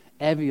that.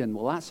 Evian,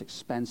 well, that's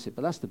expensive,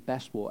 but that's the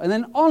best water. And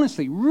then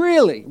honestly,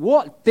 really,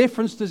 what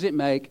difference does it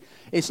make?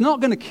 It's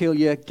not going to kill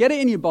you. Get it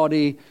in your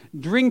body,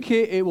 drink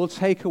it, it will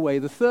take away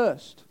the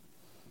thirst.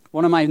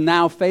 One of my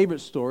now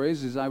favorite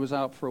stories is I was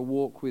out for a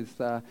walk with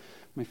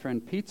my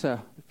friend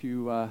Peter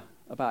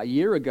about a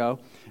year ago,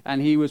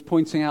 and he was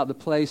pointing out the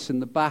place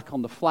in the back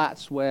on the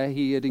flats where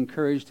he had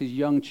encouraged his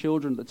young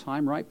children at the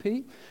time, right,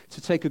 Pete,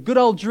 to take a good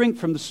old drink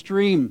from the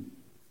stream.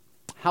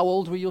 How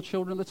old were your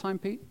children at the time,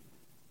 Pete?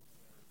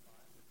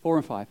 4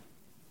 and 5.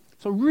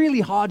 So really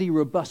hardy,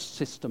 robust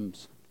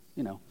systems,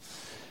 you know.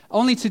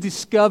 Only to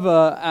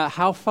discover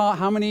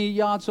how many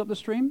yards up the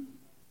stream?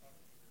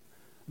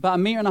 About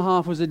 1.5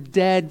 meters was a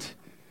dead,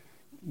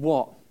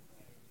 what?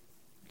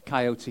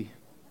 Coyote.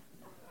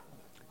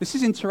 This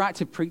is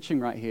interactive preaching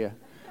right here.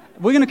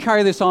 We're going to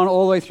carry this on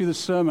all the way through the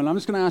sermon. I'm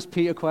just going to ask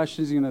Peter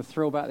questions. He's going to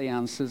throw back the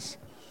answers.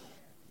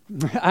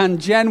 And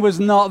Jen was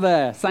not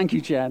there. Thank you,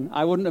 Jen.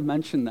 I wouldn't have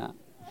mentioned that.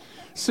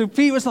 So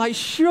Pete was like,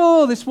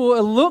 sure, this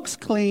water looks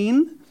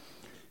clean.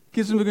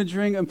 Gives him a good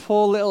drink. And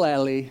poor little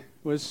Ellie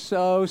was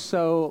so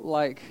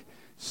sick.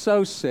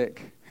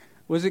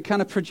 Was it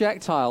kind of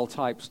projectile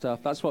type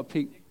stuff? That's what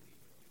Pete...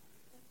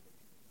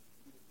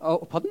 Oh,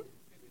 pardon?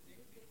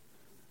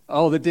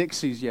 Oh, the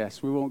Dixies,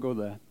 yes. We won't go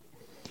there.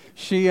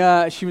 She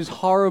was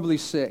horribly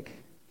sick.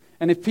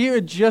 And if Peter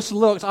had just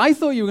looked, I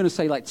thought you were going to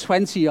say like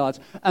 20 yards,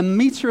 1.5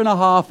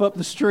 meters up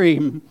the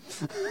stream.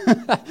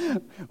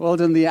 Well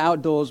done, the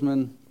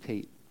outdoorsman,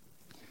 Pete.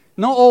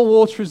 Not all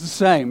water is the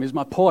same, is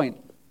my point.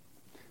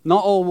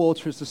 Not all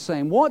water is the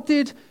same. What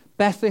did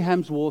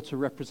Bethlehem's water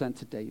represent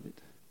to David?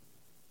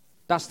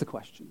 That's the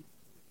question.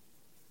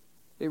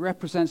 It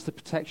represents the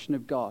protection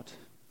of God.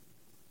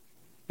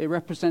 It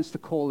represents the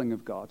calling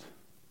of God.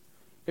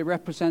 It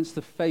represents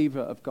the favor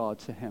of God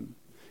to him.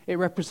 It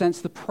represents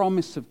the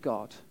promise of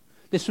God.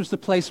 This was the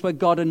place where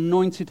God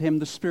anointed him.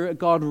 The Spirit of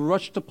God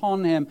rushed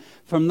upon him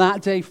from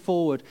that day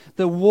forward.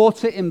 The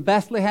water in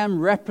Bethlehem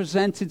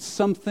represented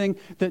something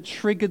that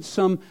triggered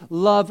some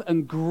love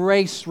and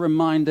grace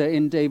reminder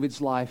in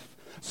David's life.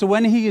 So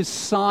when he is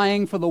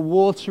sighing for the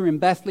water in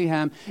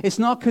Bethlehem, it's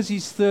not because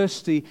he's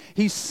thirsty.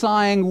 He's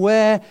sighing,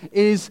 where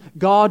is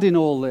God in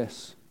all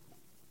this?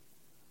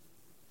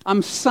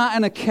 I'm sat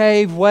in a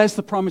cave. Where's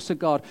the promise of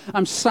God?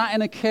 I'm sat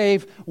in a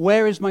cave.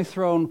 Where is my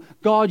throne?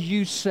 God,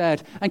 you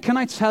said. And can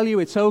I tell you,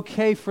 it's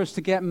okay for us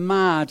to get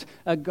mad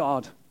at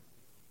God.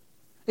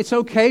 It's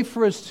okay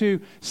for us to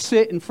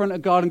sit in front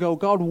of God and go,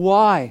 God,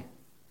 why?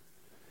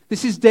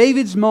 This is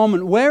David's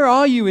moment. Where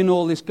are you in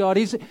all this, God?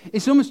 He's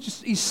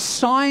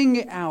sighing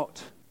it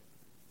out.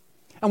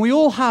 And we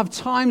all have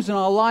times in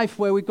our life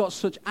where we've got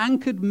such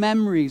anchored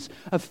memories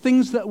of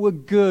things that were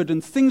good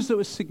and things that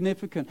were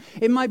significant.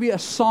 It might be a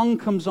song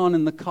comes on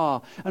in the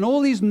car, and all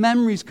these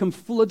memories come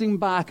flooding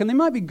back. And they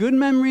might be good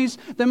memories.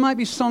 There might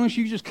be songs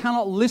you just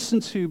cannot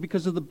listen to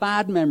because of the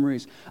bad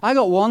memories. I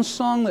got one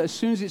song that as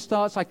soon as it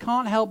starts, I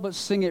can't help but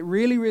sing it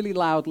really, really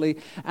loudly.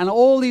 And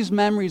all these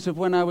memories of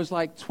when I was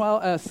like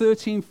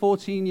 13,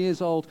 14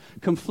 years old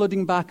come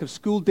flooding back, of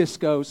school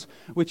discos,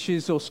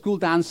 or school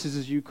dances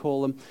as you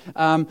call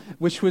them,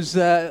 which was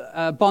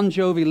Bon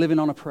Jovi, Living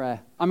on a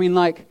Prayer. I mean,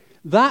 like,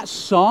 that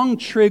song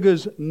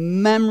triggers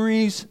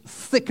memories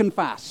thick and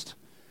fast.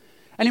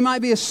 And it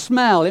might be a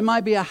smell, it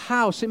might be a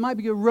house, it might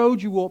be a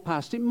road you walk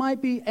past, it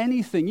might be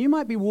anything. You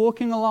might be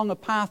walking along a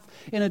path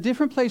in a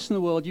different place in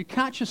the world, you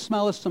catch a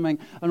smell of something,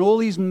 and all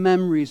these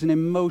memories and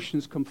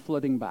emotions come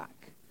flooding back.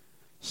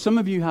 Some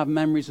of you have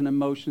memories and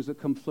emotions that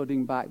come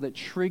flooding back that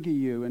trigger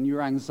you and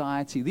your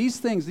anxiety. These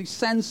things, these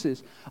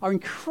senses, are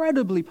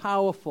incredibly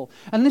powerful.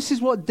 And this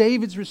is what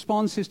David's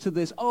response is to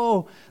this.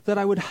 Oh, that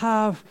I would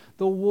have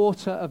the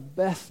water of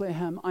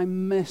Bethlehem. I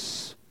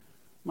miss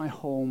my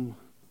home.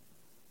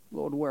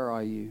 Lord, where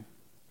are you?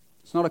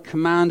 It's not a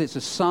command, it's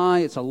a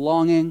sigh, it's a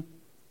longing.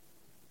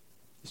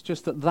 It's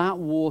just that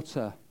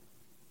water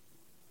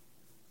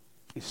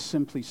is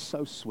simply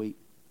so sweet.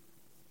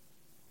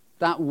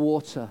 That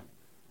water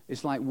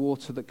is like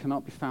water that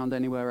cannot be found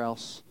anywhere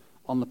else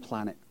on the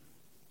planet.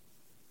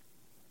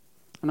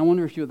 And I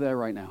wonder if you're there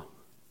right now.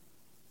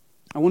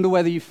 I wonder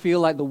whether you feel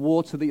like the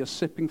water that you're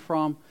sipping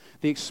from,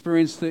 the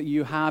experience that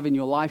you have in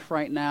your life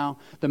right now,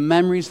 the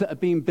memories that are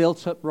being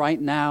built up right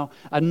now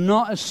are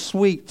not as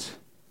sweet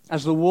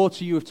as the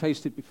water you have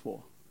tasted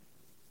before.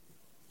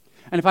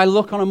 And if I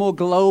look on a more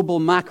global,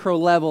 macro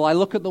level, I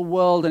look at the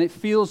world and it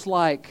feels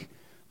like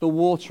the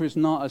water is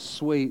not as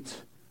sweet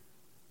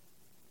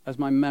as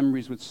my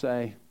memories would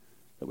say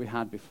that we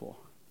had before.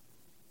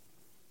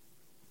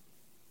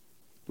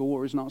 The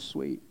water is not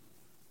sweet.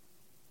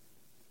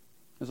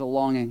 There's a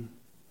longing.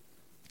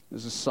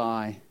 There's a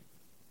sigh.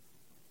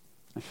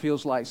 It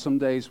feels like some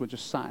days we're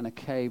just sat in a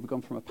cave. We've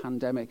gone from a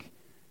pandemic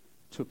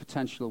to a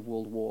potential of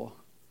world war.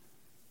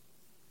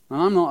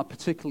 And I'm not a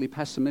particularly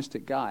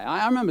pessimistic guy.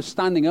 I remember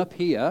standing up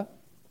here,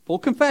 full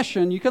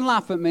confession, you can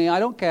laugh at me, I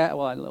don't care,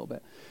 well, a little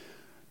bit,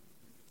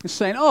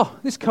 saying, oh,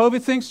 this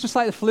COVID thing's just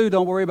like the flu,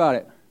 don't worry about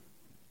it.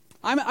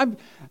 I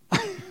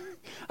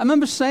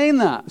remember saying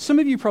that. Some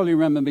of you probably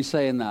remember me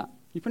saying that.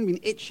 You've probably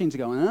been itching to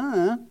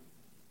go,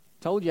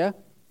 told you.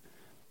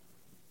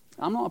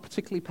 I'm not a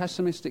particularly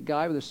pessimistic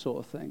guy with this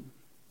sort of thing.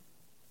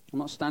 I'm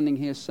not standing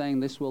here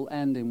saying this will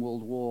end in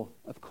world war.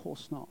 Of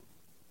course not.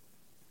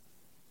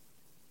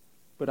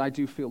 But I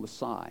do feel the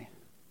sigh.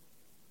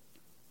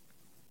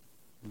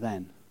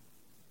 Then,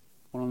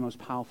 one of the most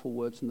powerful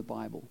words in the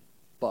Bible,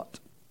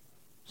 but.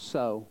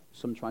 So,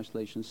 some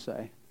translations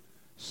say,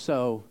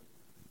 so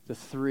the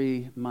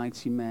three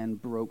mighty men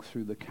broke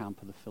through the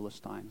camp of the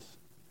Philistines.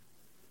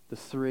 The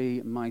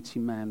three mighty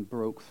men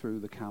broke through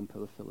the camp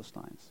of the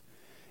Philistines.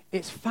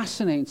 It's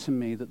fascinating to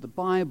me that the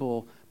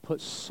Bible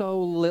puts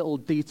so little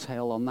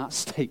detail on that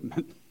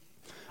statement.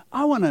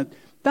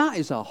 That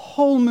is a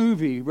whole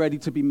movie ready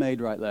to be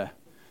made right there.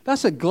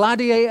 That's a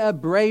Gladiator,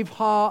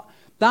 Braveheart.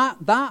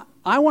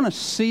 I want to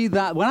see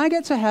that. When I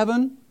get to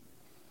heaven,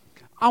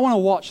 I want to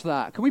watch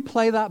that. Can we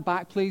play that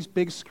back, please?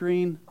 Big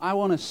screen. I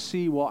want to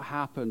see what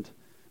happened.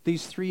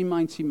 These three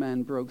mighty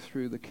men broke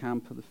through the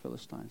camp of the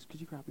Philistines.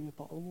 Could you grab me a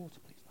bottle of water,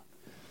 please?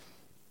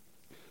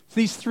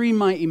 These three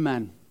mighty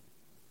men.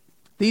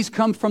 These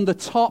come from the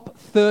top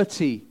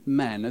 30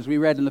 men, as we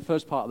read in the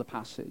first part of the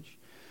passage.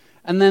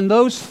 And then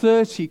those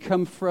 30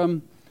 come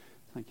from,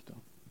 thank you,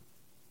 Don.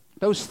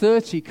 Those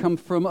 30 come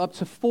from up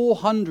to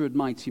 400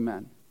 mighty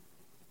men.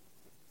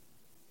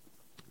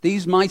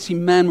 These mighty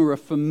men were a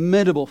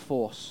formidable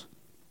force.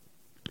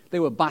 They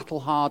were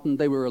battle-hardened.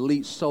 They were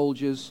elite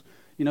soldiers.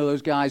 You know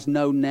those guys,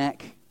 no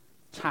neck,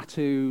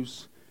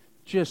 tattoos.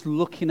 Just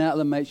looking at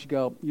them makes you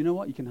go, you know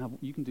what? You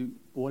can do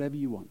whatever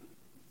you want.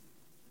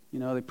 You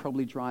know, they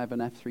probably drive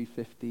an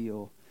F-350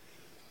 or,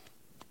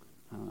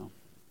 I don't know.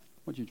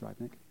 What do you drive,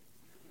 Nick?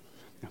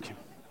 Okay.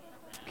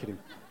 Kidding.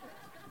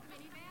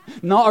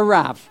 Not a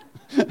RAV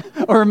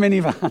or a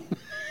minivan.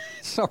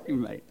 Sorry,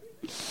 mate.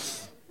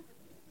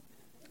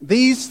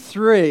 These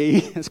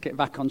three, let's get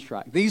back on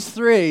track. These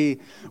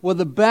three were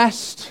the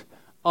best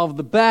of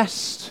the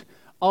best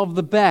of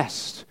the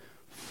best.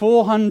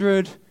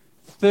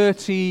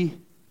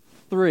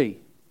 433.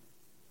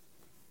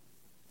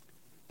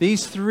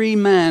 These three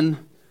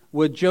men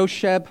were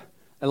Josheb,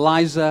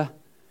 Eliza,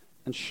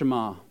 and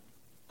Shammah.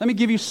 Let me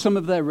give you some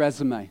of their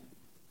resume.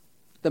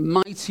 The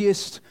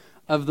mightiest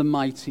of the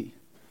mighty.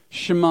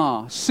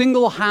 Shammah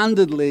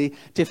single-handedly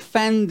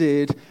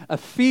defended a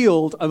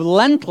field of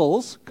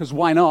lentils, because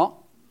why not?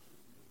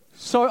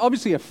 So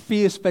obviously a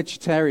fierce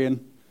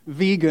vegetarian,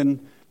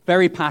 vegan,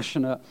 very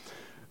passionate.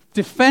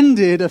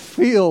 Defended a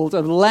field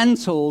of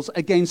lentils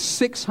against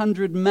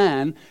 600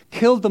 men,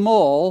 killed them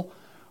all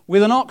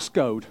with an ox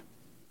goad.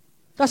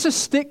 That's a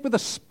stick with a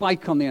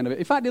spike on the end of it.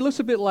 In fact, it looks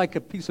a bit like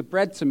a piece of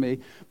bread to me,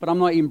 but I'm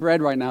not eating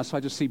bread right now, so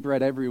I just see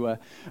bread everywhere.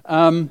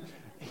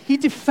 He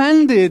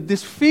defended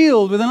this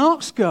field with an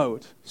ox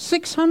goad,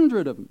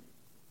 600 of them.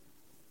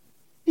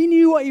 He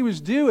knew what he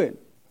was doing.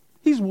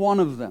 He's one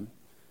of them.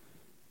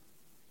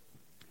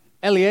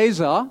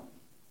 Eleazar,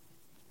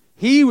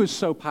 he was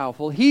so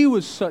powerful, he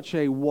was such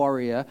a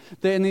warrior,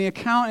 that in the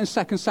account in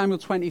 2 Samuel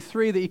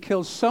 23, that he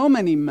killed so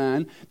many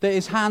men that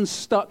his hand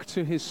stuck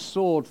to his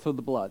sword for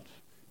the blood,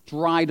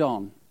 dried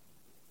on.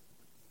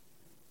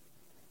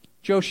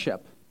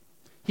 Josheb,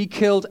 he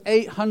killed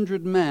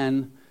 800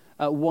 men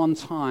at one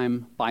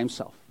time by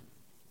himself.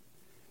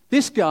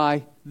 This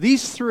guy,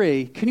 these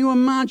three, can you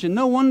imagine?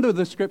 No wonder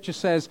the scripture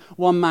says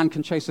one man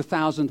can chase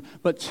 1,000,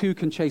 but two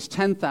can chase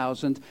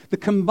 10,000. The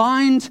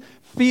combined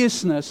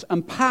fierceness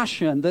and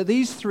passion that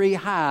these three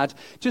had,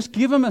 just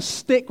give them a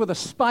stick with a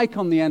spike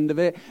on the end of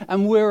it,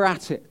 and we're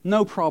at it.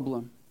 No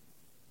problem.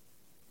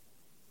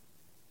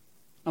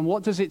 And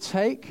what does it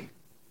take?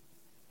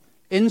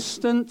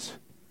 Instant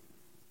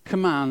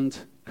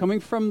command coming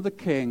from the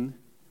king.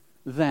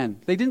 Then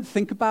they didn't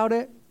think about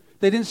it.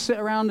 They didn't sit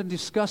around and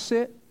discuss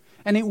it.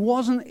 And it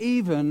wasn't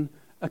even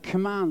a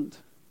command.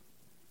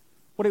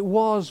 What it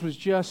was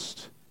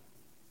just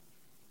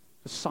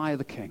the sigh of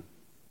the king.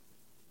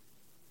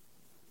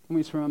 I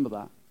want you to remember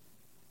that.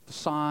 The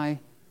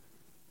sigh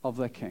of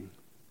their king.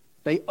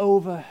 They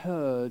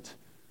overheard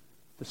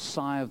the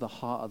sigh of the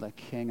heart of their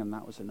king, and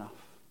that was enough.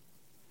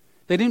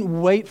 They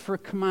didn't wait for a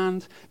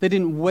command. They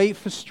didn't wait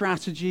for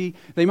strategy.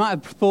 They might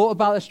have thought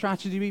about their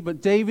strategy,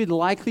 but David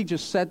likely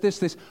just said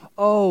this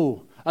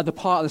 "oh" at the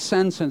part of the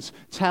sentence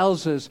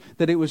tells us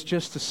that it was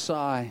just a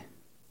sigh.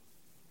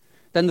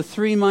 Then the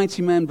three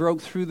mighty men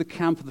broke through the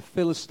camp of the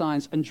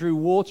Philistines and drew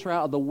water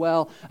out of the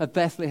well of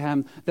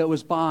Bethlehem that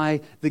was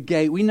by the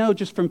gate. We know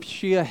just from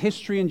sheer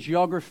history and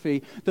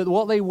geography that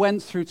what they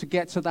went through to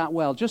get to that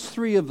well, just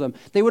three of them,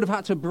 they would have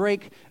had to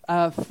break,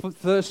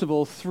 first of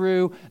all,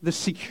 through the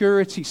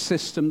security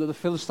system that the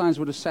Philistines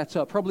would have set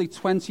up. Probably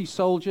 20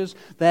 soldiers,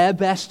 their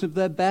best of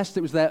their best.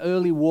 It was their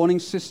early warning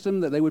system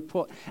that they would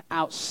put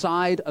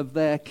outside of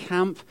their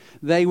camp.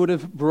 They would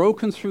have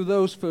broken through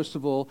those, first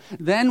of all.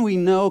 Then we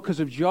know, because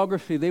of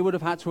geography, they would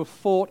have had to have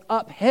fought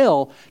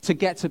uphill to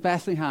get to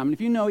Bethlehem. And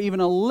if you know even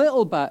a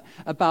little bit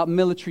about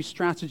military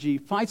strategy,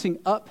 fighting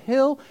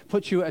uphill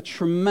puts you at a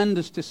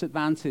tremendous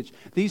disadvantage.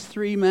 These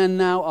three men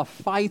now are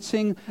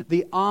fighting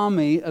the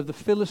army of the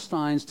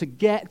Philistines to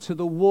get to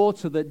the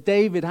water that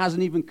David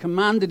hasn't even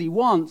commanded he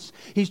wants.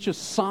 He's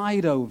just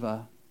sighed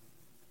over.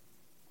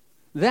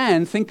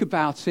 Then, think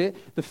about it,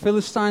 the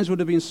Philistines would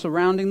have been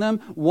surrounding them.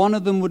 One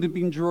of them would have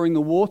been drawing the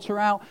water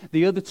out.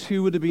 The other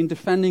two would have been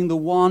defending the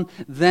one.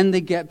 Then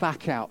they get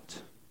back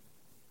out.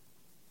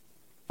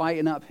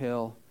 Fighting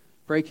uphill,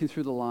 breaking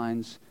through the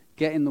lines,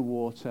 getting the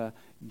water,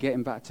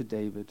 getting back to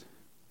David.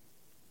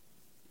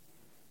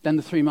 Then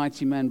the three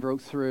mighty men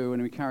broke through,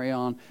 and we carry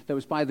on. That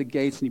was by the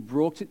gate, and he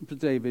brought it to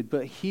David,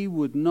 but he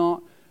would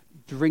not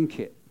drink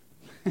it.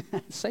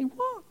 Say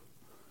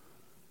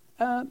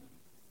what?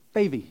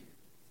 Baby.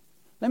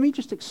 Let me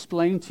just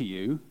explain to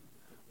you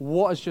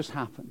what has just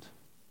happened.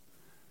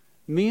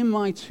 Me and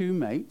my two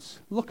mates,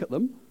 look at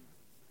them,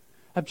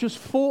 have just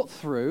fought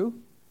through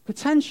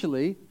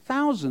potentially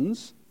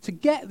thousands to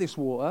get this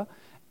water,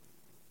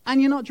 and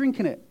you're not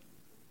drinking it.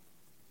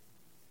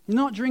 You're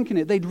not drinking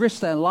it. They'd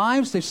risked their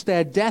lives. They've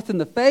stared death in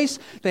the face.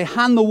 They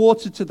hand the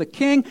water to the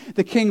king.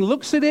 The king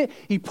looks at it.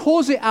 He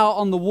pours it out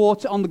on the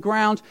water, on the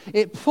ground.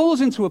 It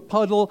falls into a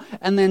puddle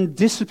and then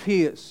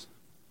disappears.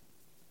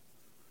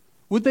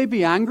 Would they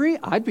be angry?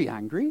 I'd be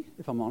angry,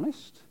 if I'm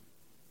honest.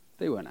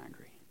 They weren't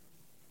angry.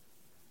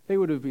 They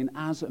would have been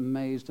as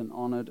amazed and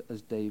honored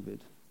as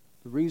David.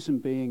 The reason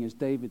being is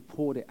David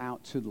poured it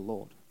out to the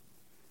Lord.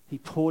 He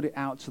poured it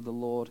out to the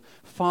Lord.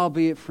 Far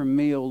be it from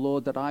me, O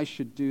Lord, that I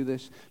should do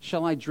this.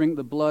 Shall I drink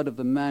the blood of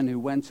the men who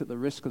went at the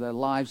risk of their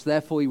lives?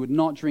 Therefore he would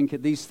not drink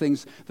it. These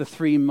things the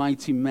three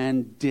mighty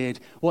men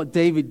did. What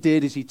David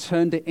did is he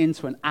turned it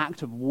into an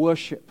act of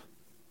worship.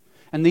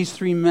 And these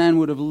three men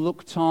would have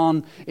looked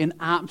on in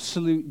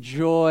absolute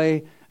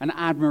joy and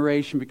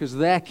admiration because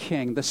their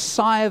king, the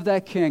sigh of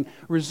their king,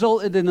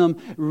 resulted in them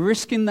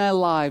risking their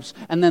lives,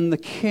 and then the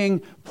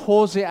king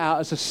pours it out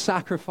as a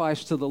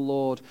sacrifice to the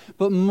Lord.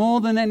 But more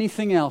than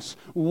anything else,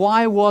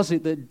 why was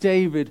it that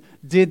David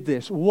did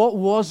this? What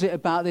was it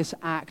about this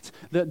act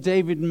that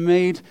David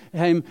made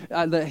him,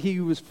 that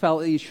he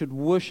felt he should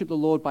worship the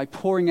Lord by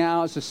pouring it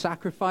out as a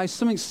sacrifice?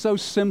 Something so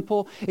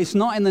simple. It's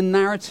not in the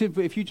narrative,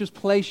 but if you just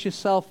place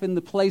yourself in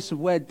the place of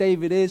where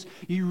David is,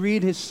 you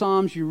read his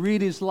Psalms, you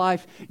read his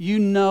life, you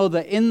know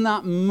that in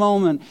that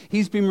moment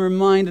he's been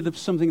reminded of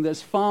something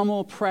that's far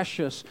more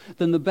precious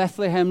than the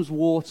Bethlehem's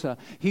water.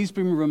 He's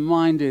been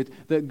reminded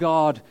that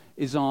God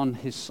is on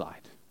his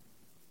side.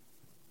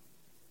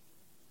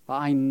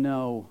 I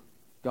know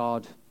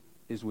God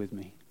is with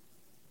me.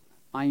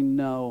 I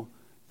know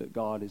that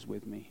God is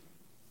with me.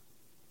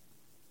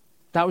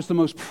 That was the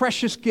most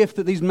precious gift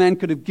that these men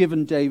could have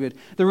given David.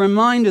 The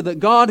reminder that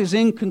God is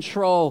in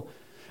control.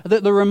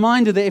 The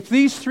reminder that if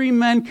these three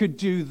men could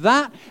do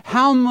that,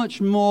 how much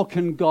more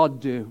can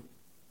God do?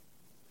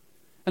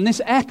 And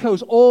this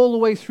echoes all the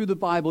way through the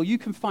Bible. You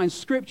can find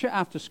scripture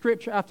after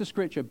scripture after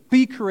scripture.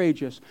 Be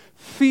courageous.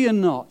 Fear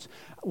not.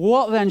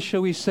 What then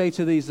shall we say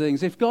to these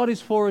things? If God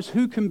is for us,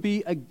 who can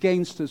be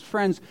against us?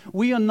 Friends,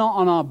 we are not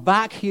on our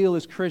back heel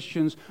as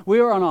Christians. We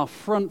are on our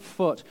front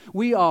foot.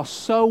 We are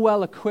so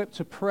well equipped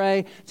to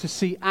pray, to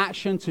see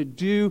action, to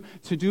do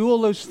all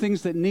those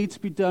things that need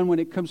to be done when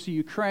it comes to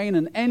Ukraine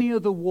and any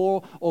other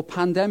war or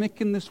pandemic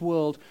in this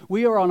world.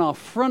 We are on our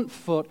front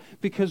foot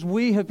because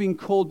we have been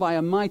called by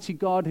a mighty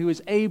God who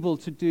is able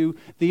to do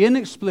the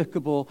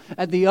inexplicable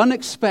and the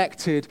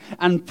unexpected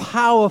and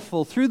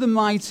powerful through the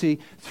mighty,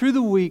 through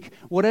the weak,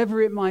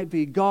 whatever it might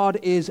be. God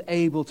is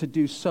able to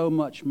do so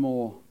much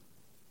more.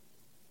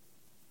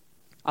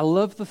 I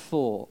love the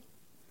thought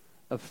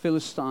of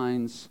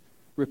Philistines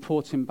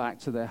reporting back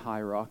to their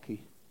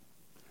hierarchy.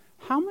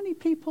 How many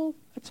people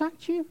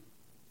attacked you?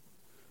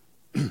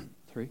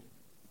 3.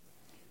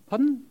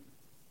 Pardon?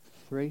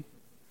 3.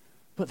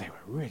 But they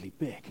were really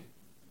big.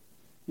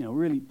 You know,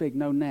 really big,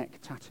 no neck,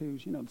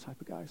 tattoos, you know the type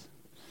of guys.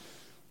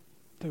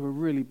 They were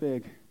really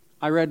big.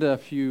 I read a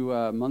few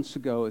months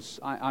ago,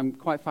 I'm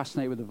quite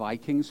fascinated with the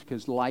Vikings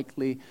because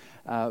likely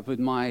with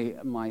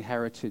my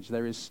heritage,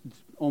 there is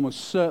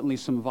almost certainly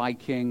some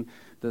Viking,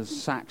 the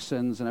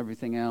Saxons and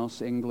everything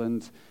else,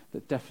 England,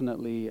 that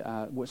definitely,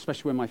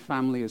 especially where my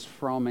family is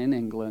from in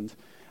England.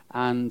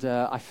 And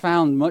I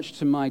found, much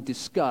to my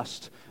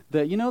disgust,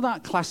 that, you know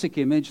that classic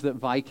image that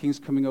Vikings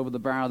coming over the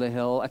brow of the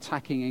hill,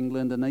 attacking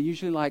England, and they're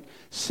usually like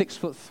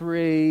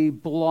 6'3",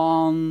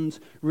 blonde,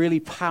 really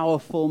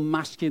powerful,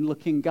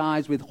 masculine-looking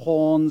guys with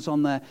horns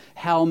on their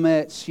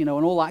helmets, you know,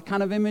 and all that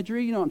kind of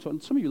imagery. You know what I'm talking.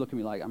 Some of you look at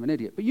me like I'm an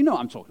idiot, but you know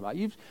what I'm talking about.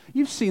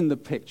 You've seen the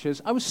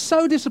pictures. I was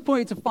so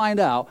disappointed to find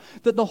out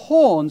that the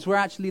horns were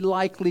actually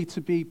likely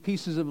to be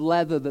pieces of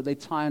leather that they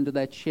tie under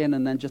their chin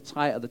and then just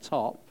tie it at the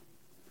top.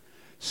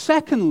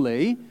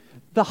 Secondly,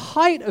 the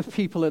height of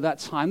people at that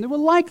time, they were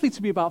likely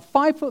to be about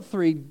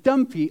 5'3",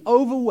 dumpy,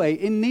 overweight,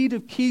 in need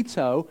of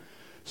keto,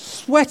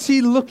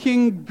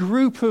 sweaty-looking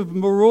group of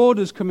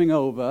marauders coming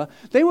over.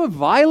 They were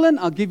violent,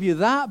 I'll give you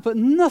that, but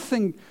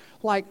nothing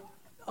like,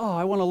 oh,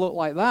 I want to look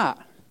like that.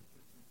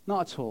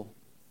 Not at all.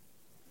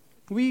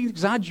 We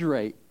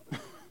exaggerate.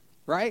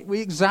 Right? We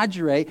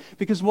exaggerate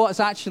because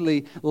what's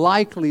actually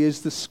likely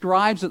is the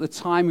scribes at the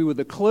time, who were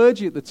the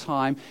clergy at the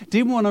time,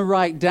 didn't want to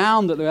write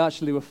down that they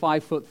actually were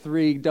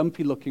 5'3",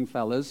 dumpy-looking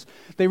fellas.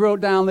 They wrote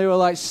down they were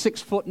like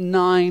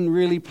 6'9",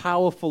 really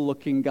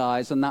powerful-looking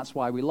guys, and that's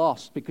why we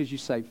lost, because you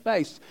saved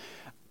face.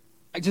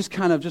 Just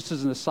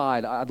as an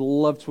aside, I'd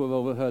love to have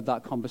overheard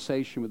that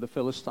conversation with the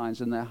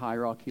Philistines and their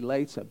hierarchy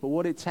later. But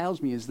what it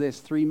tells me is this: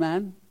 3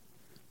 men,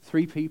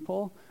 3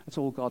 people, that's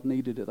all God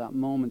needed at that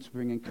moment to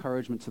bring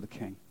encouragement to the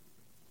king.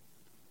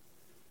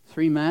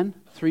 3 men,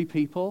 3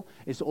 people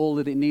is all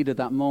that it needed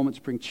that moment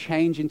to bring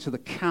change into the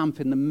camp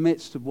in the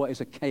midst of what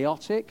is a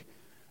chaotic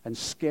and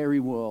scary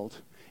world.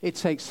 It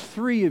takes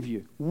 3 of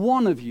you,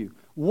 1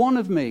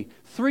 of me,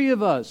 3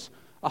 of us,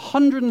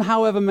 100 and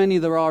however many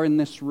there are in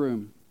this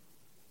room,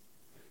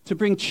 to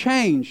bring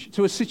change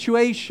to a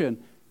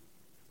situation,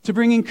 to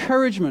bring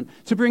encouragement,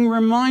 to bring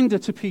reminder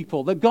to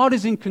people that God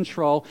is in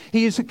control.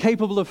 He is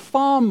capable of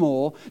far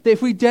more. That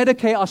if we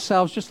dedicate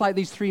ourselves, just like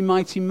these 3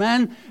 mighty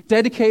men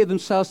dedicated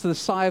themselves to the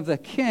side of their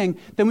king,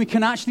 then we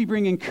can actually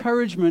bring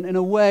encouragement in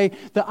a way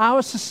that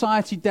our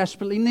society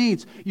desperately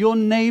needs. Your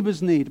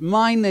neighbors need,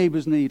 my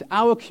neighbors need,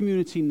 our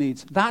community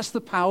needs. That's the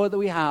power that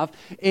we have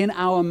in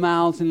our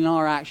mouths and in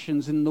our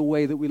actions, in the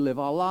way that we live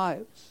our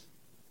lives.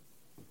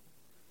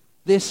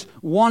 This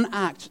one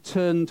act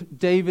turned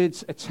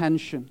David's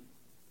attention.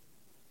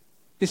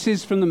 This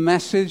is from the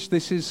Message.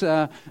 This is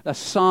a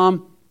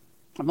psalm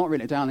I've not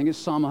written it down. I think it's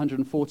Psalm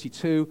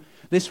 142.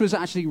 This was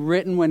actually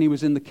written when he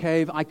was in the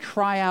cave. I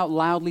cry out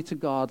loudly to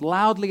God.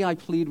 Loudly I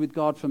plead with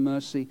God for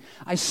mercy.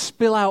 I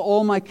spill out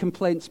all my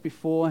complaints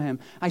before him.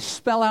 I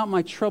spell out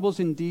my troubles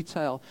in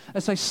detail.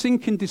 As I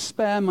sink in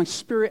despair, my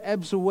spirit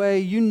ebbs away.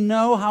 You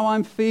know how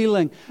I'm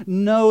feeling.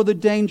 Know the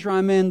danger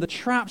I'm in, the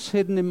traps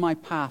hidden in my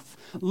path.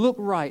 Look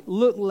right,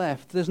 look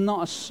left. There's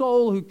not a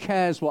soul who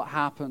cares what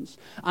happens.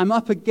 I'm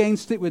up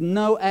against it with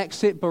no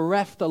exit,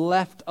 bereft or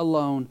left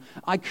alone.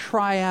 I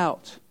cry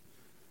out,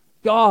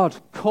 God,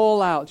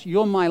 call out.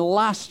 You're my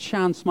last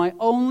chance, my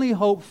only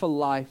hope for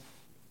life.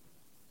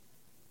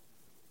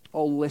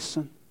 Oh,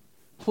 listen.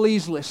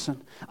 Please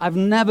listen. I've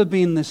never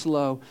been this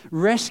low.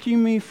 Rescue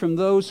me from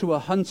those who are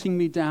hunting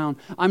me down.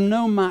 I'm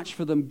no match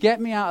for them.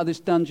 Get me out of this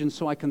dungeon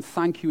so I can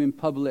thank you in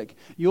public.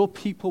 Your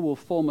people will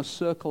form a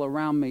circle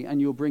around me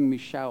and you'll bring me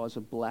showers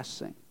of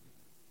blessing.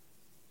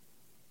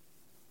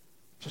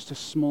 Just a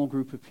small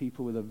group of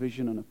people with a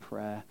vision and a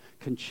prayer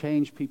can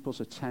change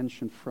people's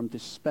attention from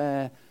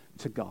despair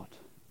to God.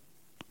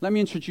 Let me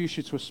introduce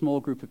you to a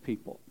small group of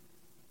people.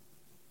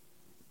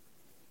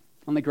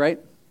 Aren't they great?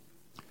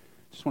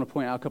 Just want to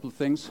point out a couple of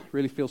things.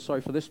 Really feel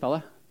sorry for this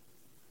fella.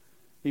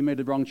 He made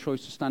the wrong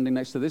choice to standing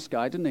next to this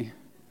guy, didn't he?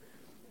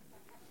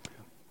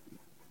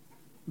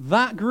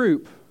 That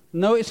group,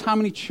 notice how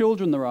many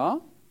children there are.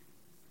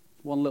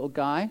 One little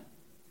guy.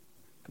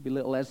 Could be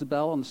little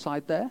Isabel on the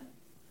side there.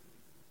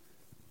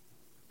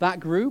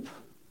 That group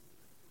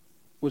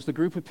was the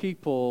group of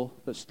people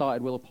that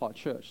started Willow Park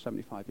Church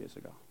 75 years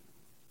ago.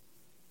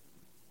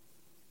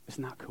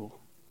 Isn't that cool?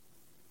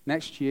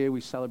 Next year we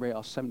celebrate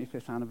our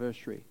 75th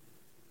anniversary.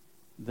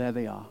 There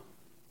they are.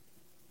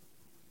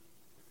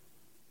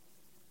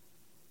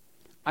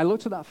 I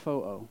looked at that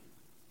photo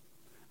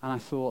and I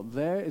thought,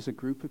 there is a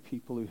group of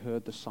people who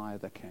heard the sigh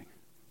of their king.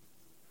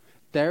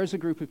 There is a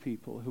group of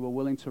people who are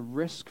willing to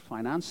risk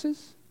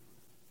finances,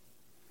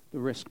 to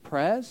risk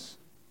prayers,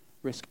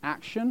 risk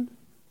action.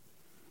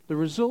 The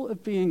result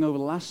of being over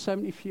the last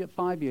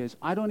 75 years,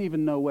 I don't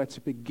even know where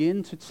to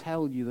begin to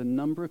tell you the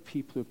number of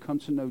people who have come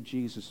to know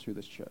Jesus through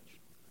this church.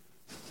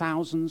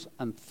 Thousands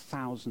and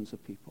thousands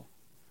of people.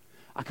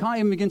 I can't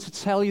even begin to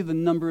tell you the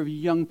number of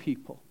young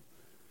people,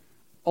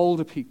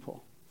 older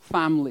people,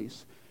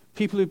 families,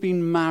 people who've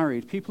been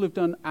married, people who've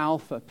done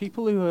Alpha,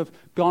 people who have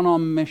gone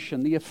on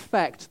mission, the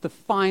effect, the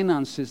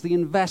finances, the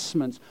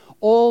investments,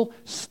 all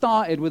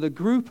started with a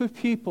group of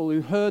people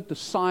who heard the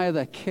sigh of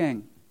their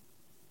king,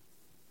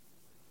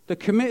 that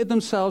committed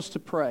themselves to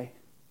pray,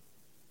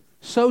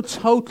 so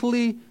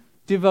totally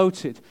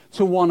devoted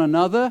to one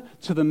another,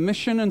 to the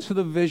mission and to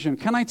the vision.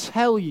 Can I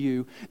tell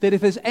you that if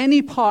there's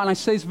any part, and I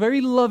say this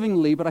very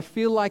lovingly, but I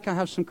feel like I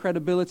have some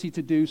credibility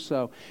to do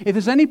so, if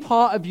there's any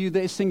part of you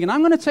that is thinking,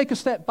 I'm going to take a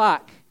step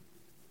back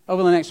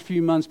over the next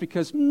few months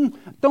because I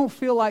don't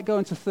feel like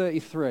going to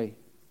 33.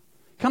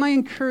 Can I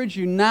encourage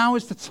you, now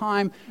is the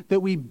time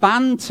that we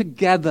band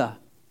together.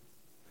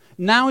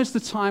 Now is the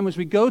time as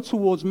we go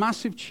towards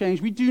massive change.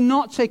 We do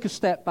not take a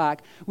step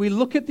back. We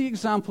look at the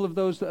example of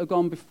those that have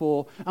gone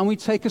before and we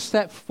take a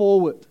step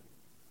forward.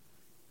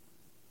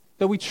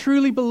 That we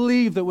truly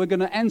believe that we're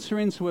going to enter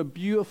into a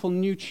beautiful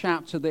new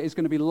chapter that is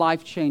going to be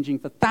life-changing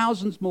for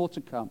thousands more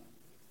to come.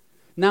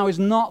 Now is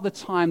not the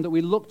time that we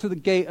look to the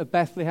gate of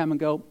Bethlehem and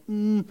go,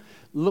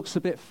 looks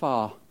a bit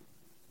far.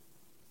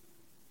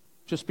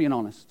 Just being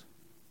honest.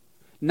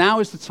 Now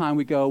is the time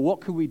we go,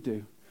 what can we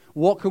do?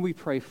 What can we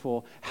pray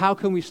for? How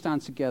can we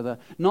stand together?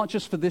 Not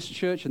just for this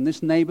church and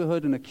this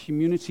neighborhood and a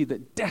community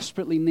that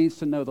desperately needs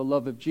to know the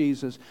love of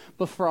Jesus,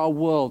 but for our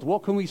world.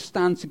 What can we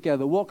stand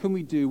together? What can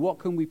we do? What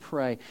can we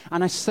pray?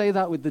 And I say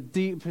that with the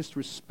deepest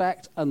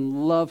respect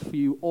and love for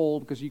you all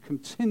because you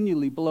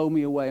continually blow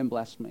me away and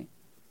bless me.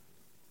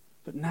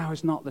 But now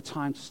is not the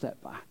time to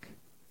step back.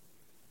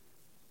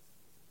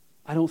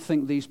 I don't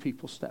think these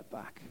people step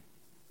back.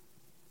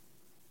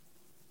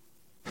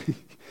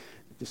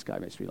 This guy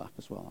makes me laugh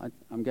as well.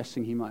 I'm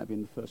guessing he might have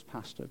been the first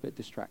pastor, a bit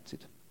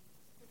distracted.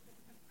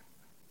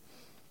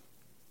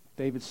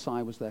 David's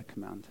sigh was their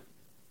command.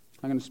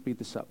 I'm going to speed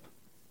this up.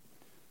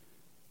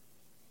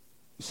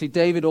 You see,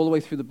 David all the way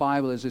through the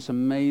Bible is this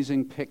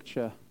amazing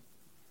picture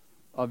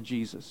of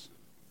Jesus.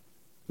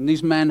 And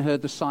these men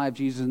heard the sigh of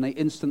Jesus and they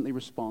instantly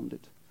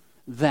responded.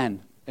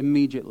 Then,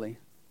 immediately.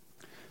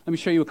 Let me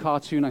show you a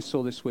cartoon I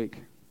saw this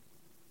week.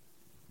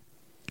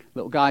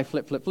 Little guy,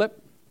 flip, flip,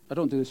 flip. I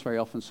don't do this very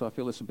often, so I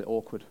feel it's a bit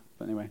awkward.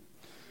 But anyway.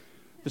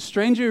 The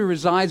stranger who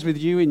resides with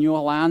you in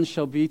your land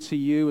shall be to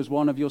you as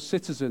one of your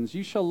citizens.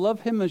 You shall love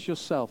him as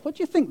yourself. What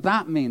do you think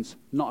that means?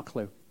 Not a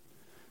clue.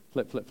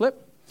 Flip, flip,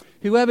 flip.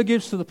 Whoever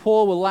gives to the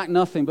poor will lack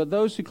nothing, but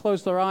those who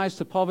close their eyes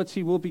to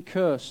poverty will be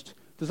cursed.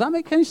 Does that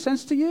make any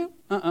sense to you?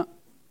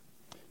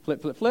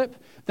 Flip, flip, flip.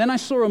 Then I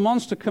saw a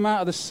monster come out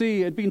of the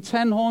sea. It had been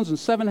 10 horns and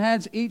 7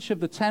 heads. Each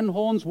of the 10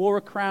 horns wore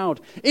a crown.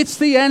 It's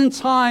the end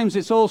times.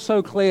 It's all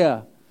so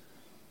clear.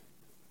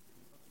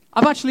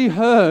 I've actually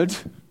heard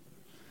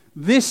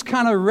this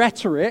kind of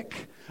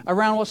rhetoric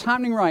around what's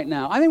happening right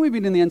now. I think we've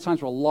been in the end times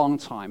for a long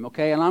time,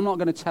 okay? And I'm not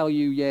going to tell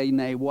you yay,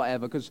 nay,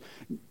 whatever, because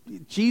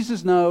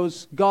Jesus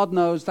knows, God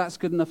knows, that's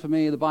good enough for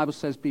me. The Bible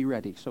says be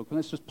ready. So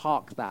let's just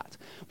park that.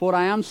 But what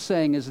I am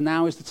saying is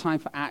now is the time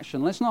for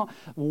action. Let's not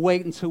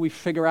wait until we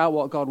figure out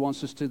what God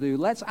wants us to do.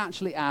 Let's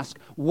actually ask,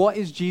 what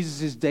is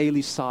Jesus'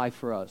 daily sigh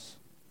for us?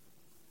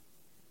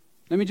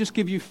 Let me just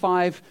give you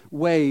 5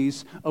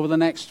 ways over the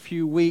next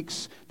few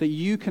weeks that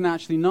you can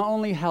actually not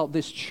only help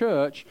this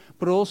church,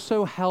 but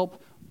also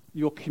help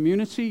your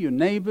community, your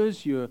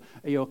neighbors, your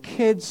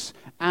kids,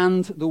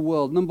 and the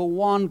world. Number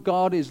 1,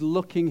 God is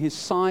looking, his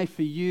sigh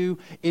for you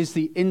is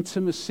the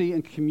intimacy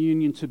and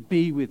communion to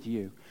be with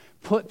you.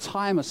 Put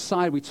time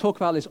aside. We talk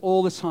about this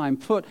all the time.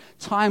 Put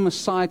time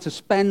aside to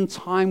spend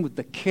time with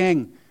the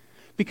King.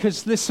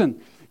 Because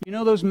listen, you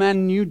know those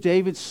men knew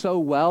David so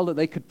well that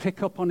they could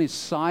pick up on his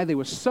sigh? They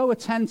were so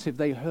attentive,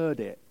 they heard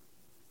it.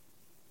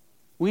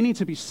 We need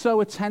to be so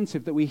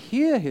attentive that we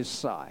hear his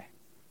sigh.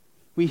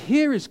 We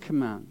hear his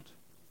command.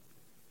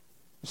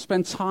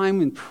 Spend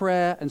time in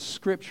prayer and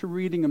scripture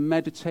reading and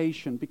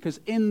meditation, because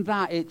in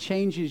that it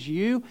changes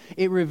you.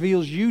 It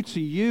reveals you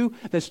to you.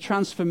 There's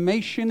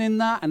transformation in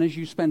that. And as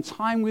you spend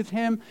time with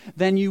him,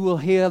 then you will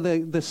hear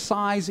the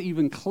sighs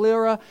even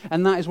clearer.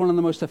 And that is one of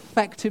the most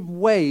effective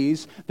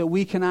ways that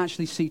we can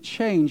actually see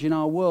change in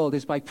our world,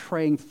 is by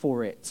praying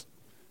for it.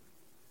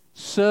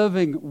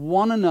 Serving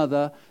one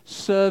another,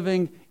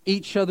 serving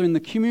each other in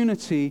the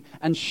community,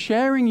 and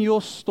sharing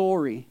your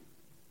story.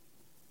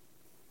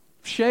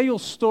 Share your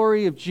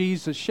story of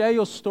Jesus. Share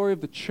your story of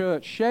the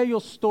church. Share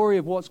your story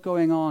of what's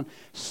going on.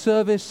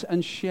 Service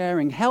and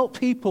sharing. Help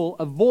people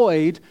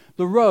avoid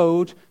the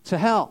road to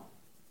hell.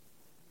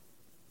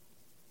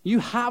 You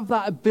have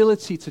that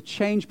ability to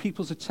change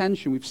people's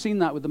attention. We've seen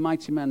that with the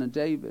mighty men of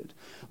David.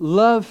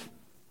 Love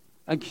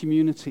and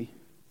community.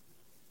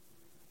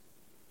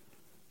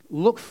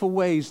 Look for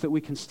ways that we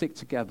can stick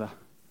together.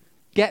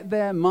 Get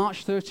there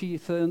March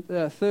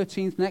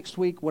 13th, next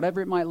week, whatever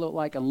it might look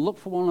like, and look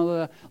for one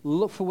another,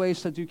 look for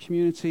ways to do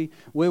community.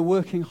 We're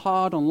working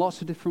hard on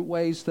lots of different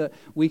ways that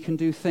we can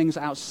do things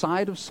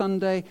outside of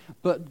Sunday,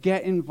 but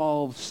get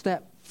involved,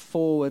 step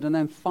forward, and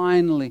then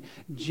finally,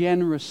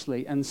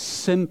 generously and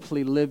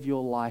simply live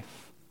your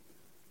life.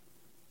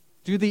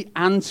 Do the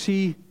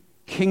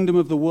anti-kingdom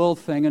of the world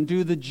thing and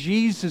do the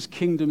Jesus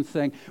kingdom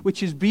thing,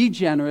 which is be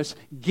generous,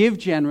 give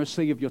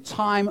generously of your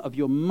time, of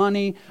your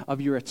money, of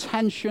your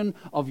attention,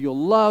 of your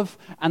love,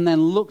 and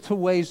then look to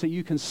ways that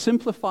you can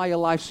simplify your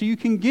life so you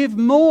can give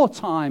more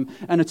time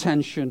and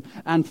attention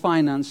and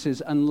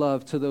finances and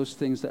love to those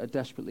things that are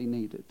desperately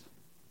needed.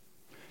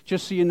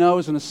 Just so you know,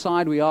 as an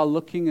aside, we are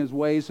looking as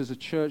ways as a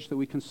church that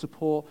we can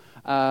support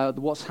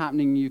what's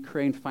happening in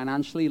Ukraine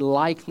financially,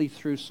 likely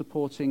through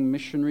supporting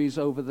missionaries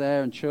over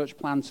there and church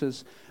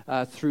planters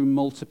through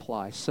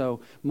Multiply. So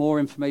more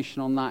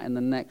information on that in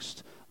the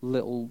next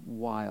little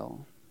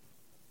while.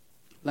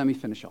 Let me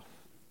finish off.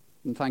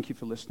 And thank you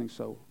for listening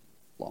so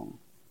long.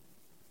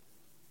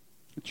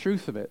 The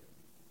truth of it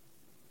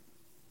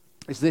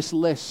is this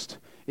list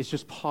is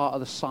just part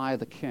of the sigh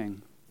of the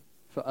King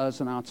for us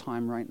in our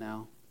time right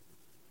now.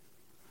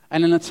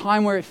 And in a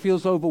time where it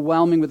feels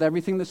overwhelming with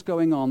everything that's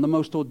going on, the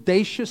most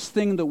audacious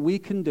thing that we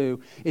can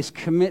do is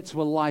commit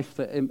to a life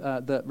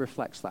that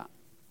reflects that.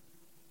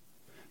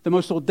 The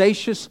most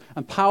audacious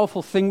and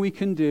powerful thing we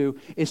can do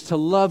is to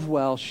love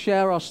well,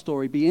 share our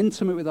story, be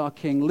intimate with our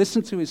King,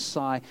 listen to his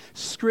sigh,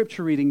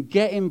 scripture reading,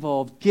 get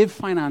involved, give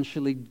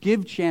financially,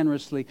 give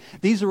generously.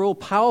 These are all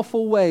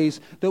powerful ways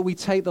that we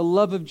take the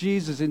love of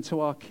Jesus into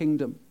our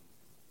kingdom.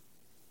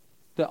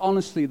 That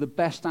honestly, the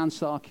best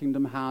answer our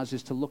kingdom has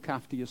is to look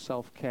after your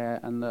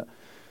self-care, and that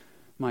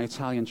my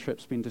Italian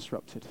trip's been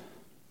disrupted.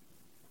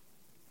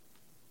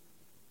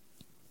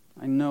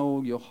 I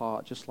know your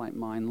heart, just like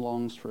mine,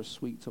 longs for a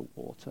sweeter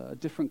water, a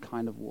different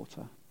kind of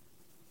water.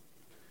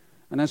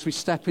 And as we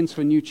step into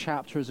a new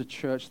chapter as a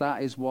church,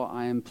 that is what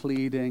I am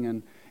pleading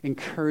and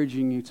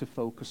encouraging you to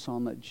focus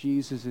on, that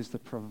Jesus is the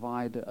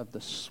provider of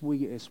the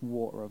sweetest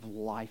water of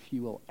life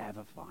you will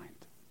ever find.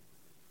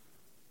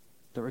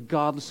 That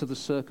regardless of the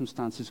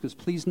circumstances, because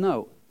please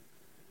note,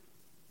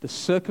 the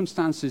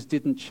circumstances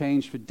didn't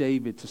change for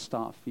David to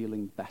start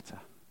feeling better.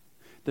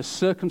 The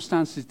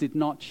circumstances did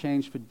not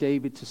change for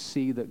David to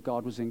see that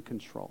God was in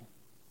control.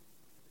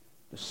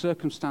 The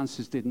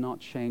circumstances did not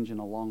change in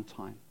a long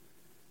time,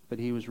 but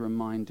he was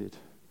reminded,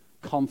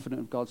 confident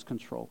of God's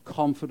control,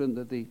 confident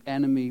that the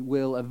enemy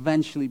will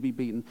eventually be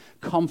beaten,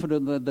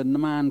 confident that the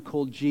man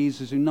called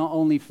Jesus, who not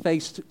only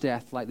faced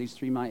death like these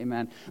 3 mighty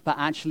men, but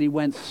actually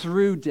went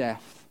through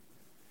death,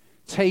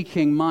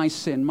 taking my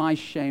sin, my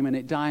shame, and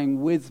it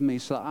dying with me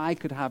so that I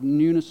could have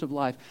newness of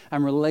life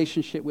and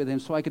relationship with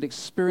him, so I could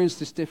experience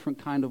this different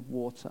kind of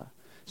water,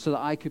 so that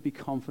I could be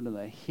confident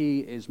that he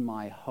is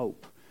my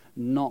hope,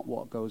 not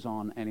what goes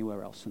on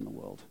anywhere else in the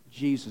world.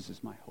 Jesus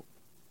is my hope.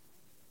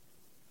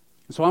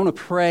 And so I want to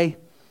pray.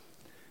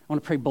 I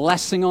want to pray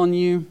blessing on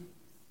you.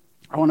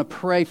 I want to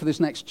pray for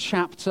this next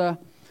chapter.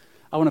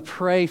 I want to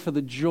pray for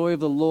the joy of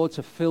the Lord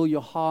to fill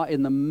your heart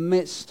in the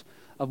midst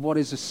of what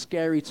is a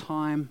scary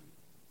time.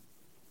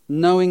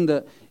 knowing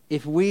that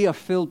if we are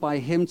filled by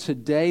him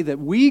today, that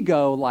we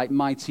go like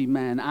mighty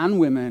men and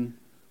women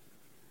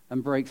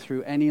and break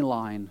through any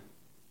line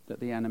that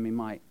the enemy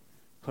might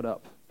put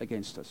up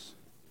against us.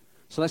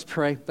 So let's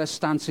pray. Let's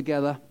stand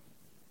together.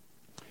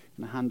 I'm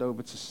going to hand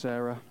over to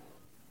Sarah.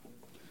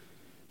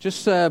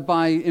 Just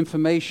by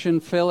information,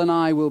 Phil and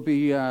I will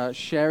be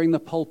sharing the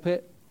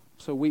pulpit.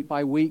 So week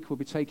by week, we'll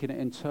be taking it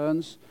in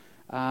turns.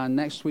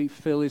 Next week,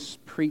 Phil is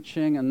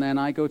preaching, and then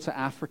I go to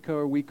Africa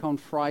a week on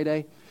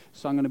Friday.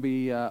 So I'm going to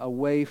be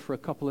away for a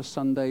couple of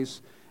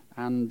Sundays.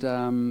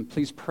 And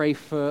please pray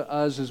for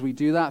us as we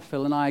do that.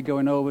 Phil and I are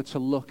going over to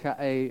look at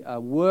a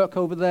work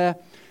over there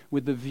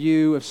with the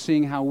view of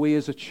seeing how we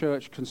as a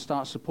church can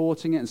start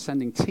supporting it and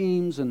sending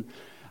teams. And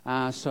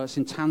so it's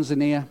in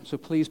Tanzania. So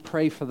please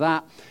pray for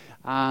that.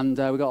 And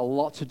we've got a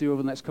lot to do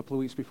over the next couple of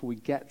weeks before we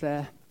get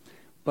there.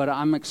 But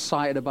I'm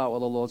excited about what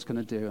the Lord's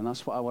going to do. And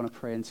that's what I want to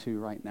pray into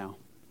right now.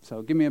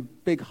 So give me a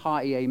big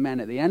hearty amen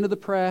at the end of the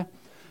prayer.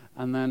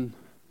 And then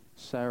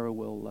Sarah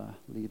will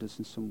lead us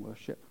in some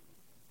worship.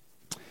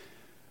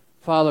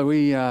 Father,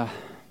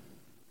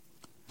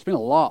 it's been a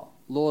lot.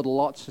 Lord, a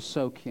lot to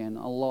soak in,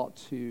 a lot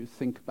to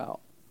think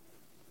about.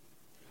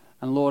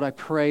 And Lord, I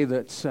pray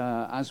that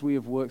as we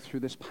have worked through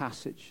this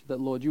passage, that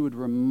Lord, you would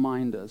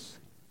remind us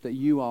that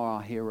you are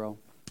our hero,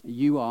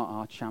 you are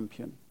our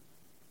champion,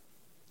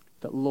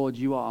 that Lord,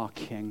 you are our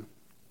King.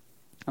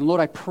 And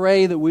Lord, I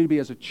pray that we'd be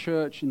as a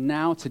church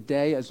now,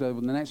 today, as over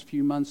the next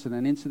few months and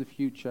then into the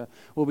future,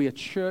 we'll be a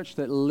church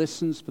that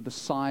listens for the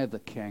sigh of the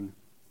King.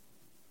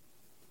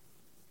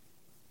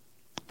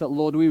 That,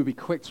 Lord, we would be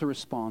quick to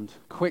respond,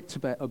 quick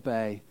to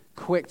obey,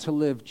 quick to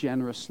live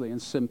generously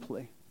and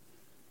simply.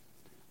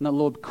 And that,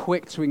 Lord,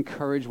 quick to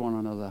encourage one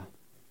another.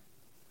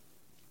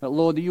 That,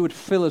 Lord, you would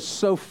fill us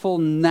so full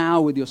now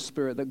with your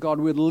Spirit that, God,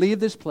 we'd leave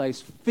this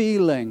place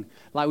feeling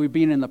like we've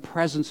been in the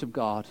presence of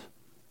God.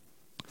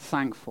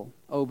 Thankful,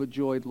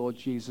 overjoyed, Lord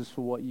Jesus,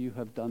 for what you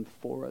have done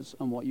for us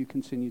and what you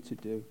continue to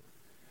do.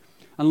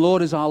 And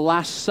Lord, as our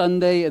last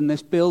Sunday in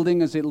this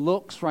building, as it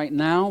looks right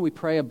now, we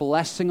pray a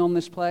blessing on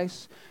this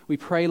place. We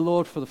pray,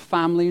 Lord, for the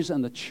families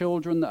and the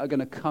children that are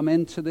going to come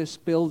into this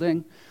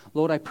building.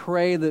 Lord, I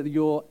pray that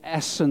your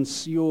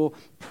essence, your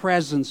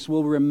presence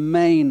will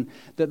remain,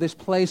 that this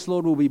place,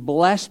 Lord, will be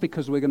blessed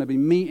because we're going to be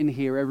meeting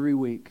here every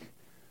week.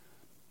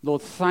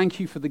 Lord, thank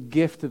you for the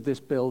gift of this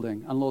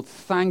building. And Lord,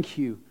 thank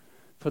you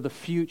for the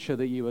future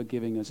that you are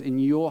giving us in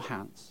your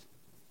hands.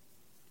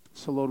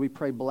 So, Lord, we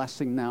pray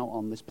blessing now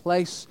on this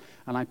place,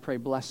 and I pray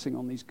blessing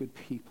on these good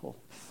people.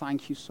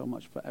 Thank you so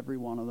much for every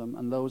one of them,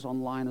 and those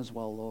online as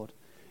well, Lord,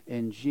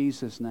 in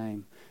Jesus'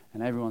 name.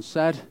 And everyone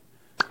said,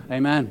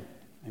 amen.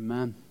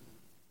 Amen.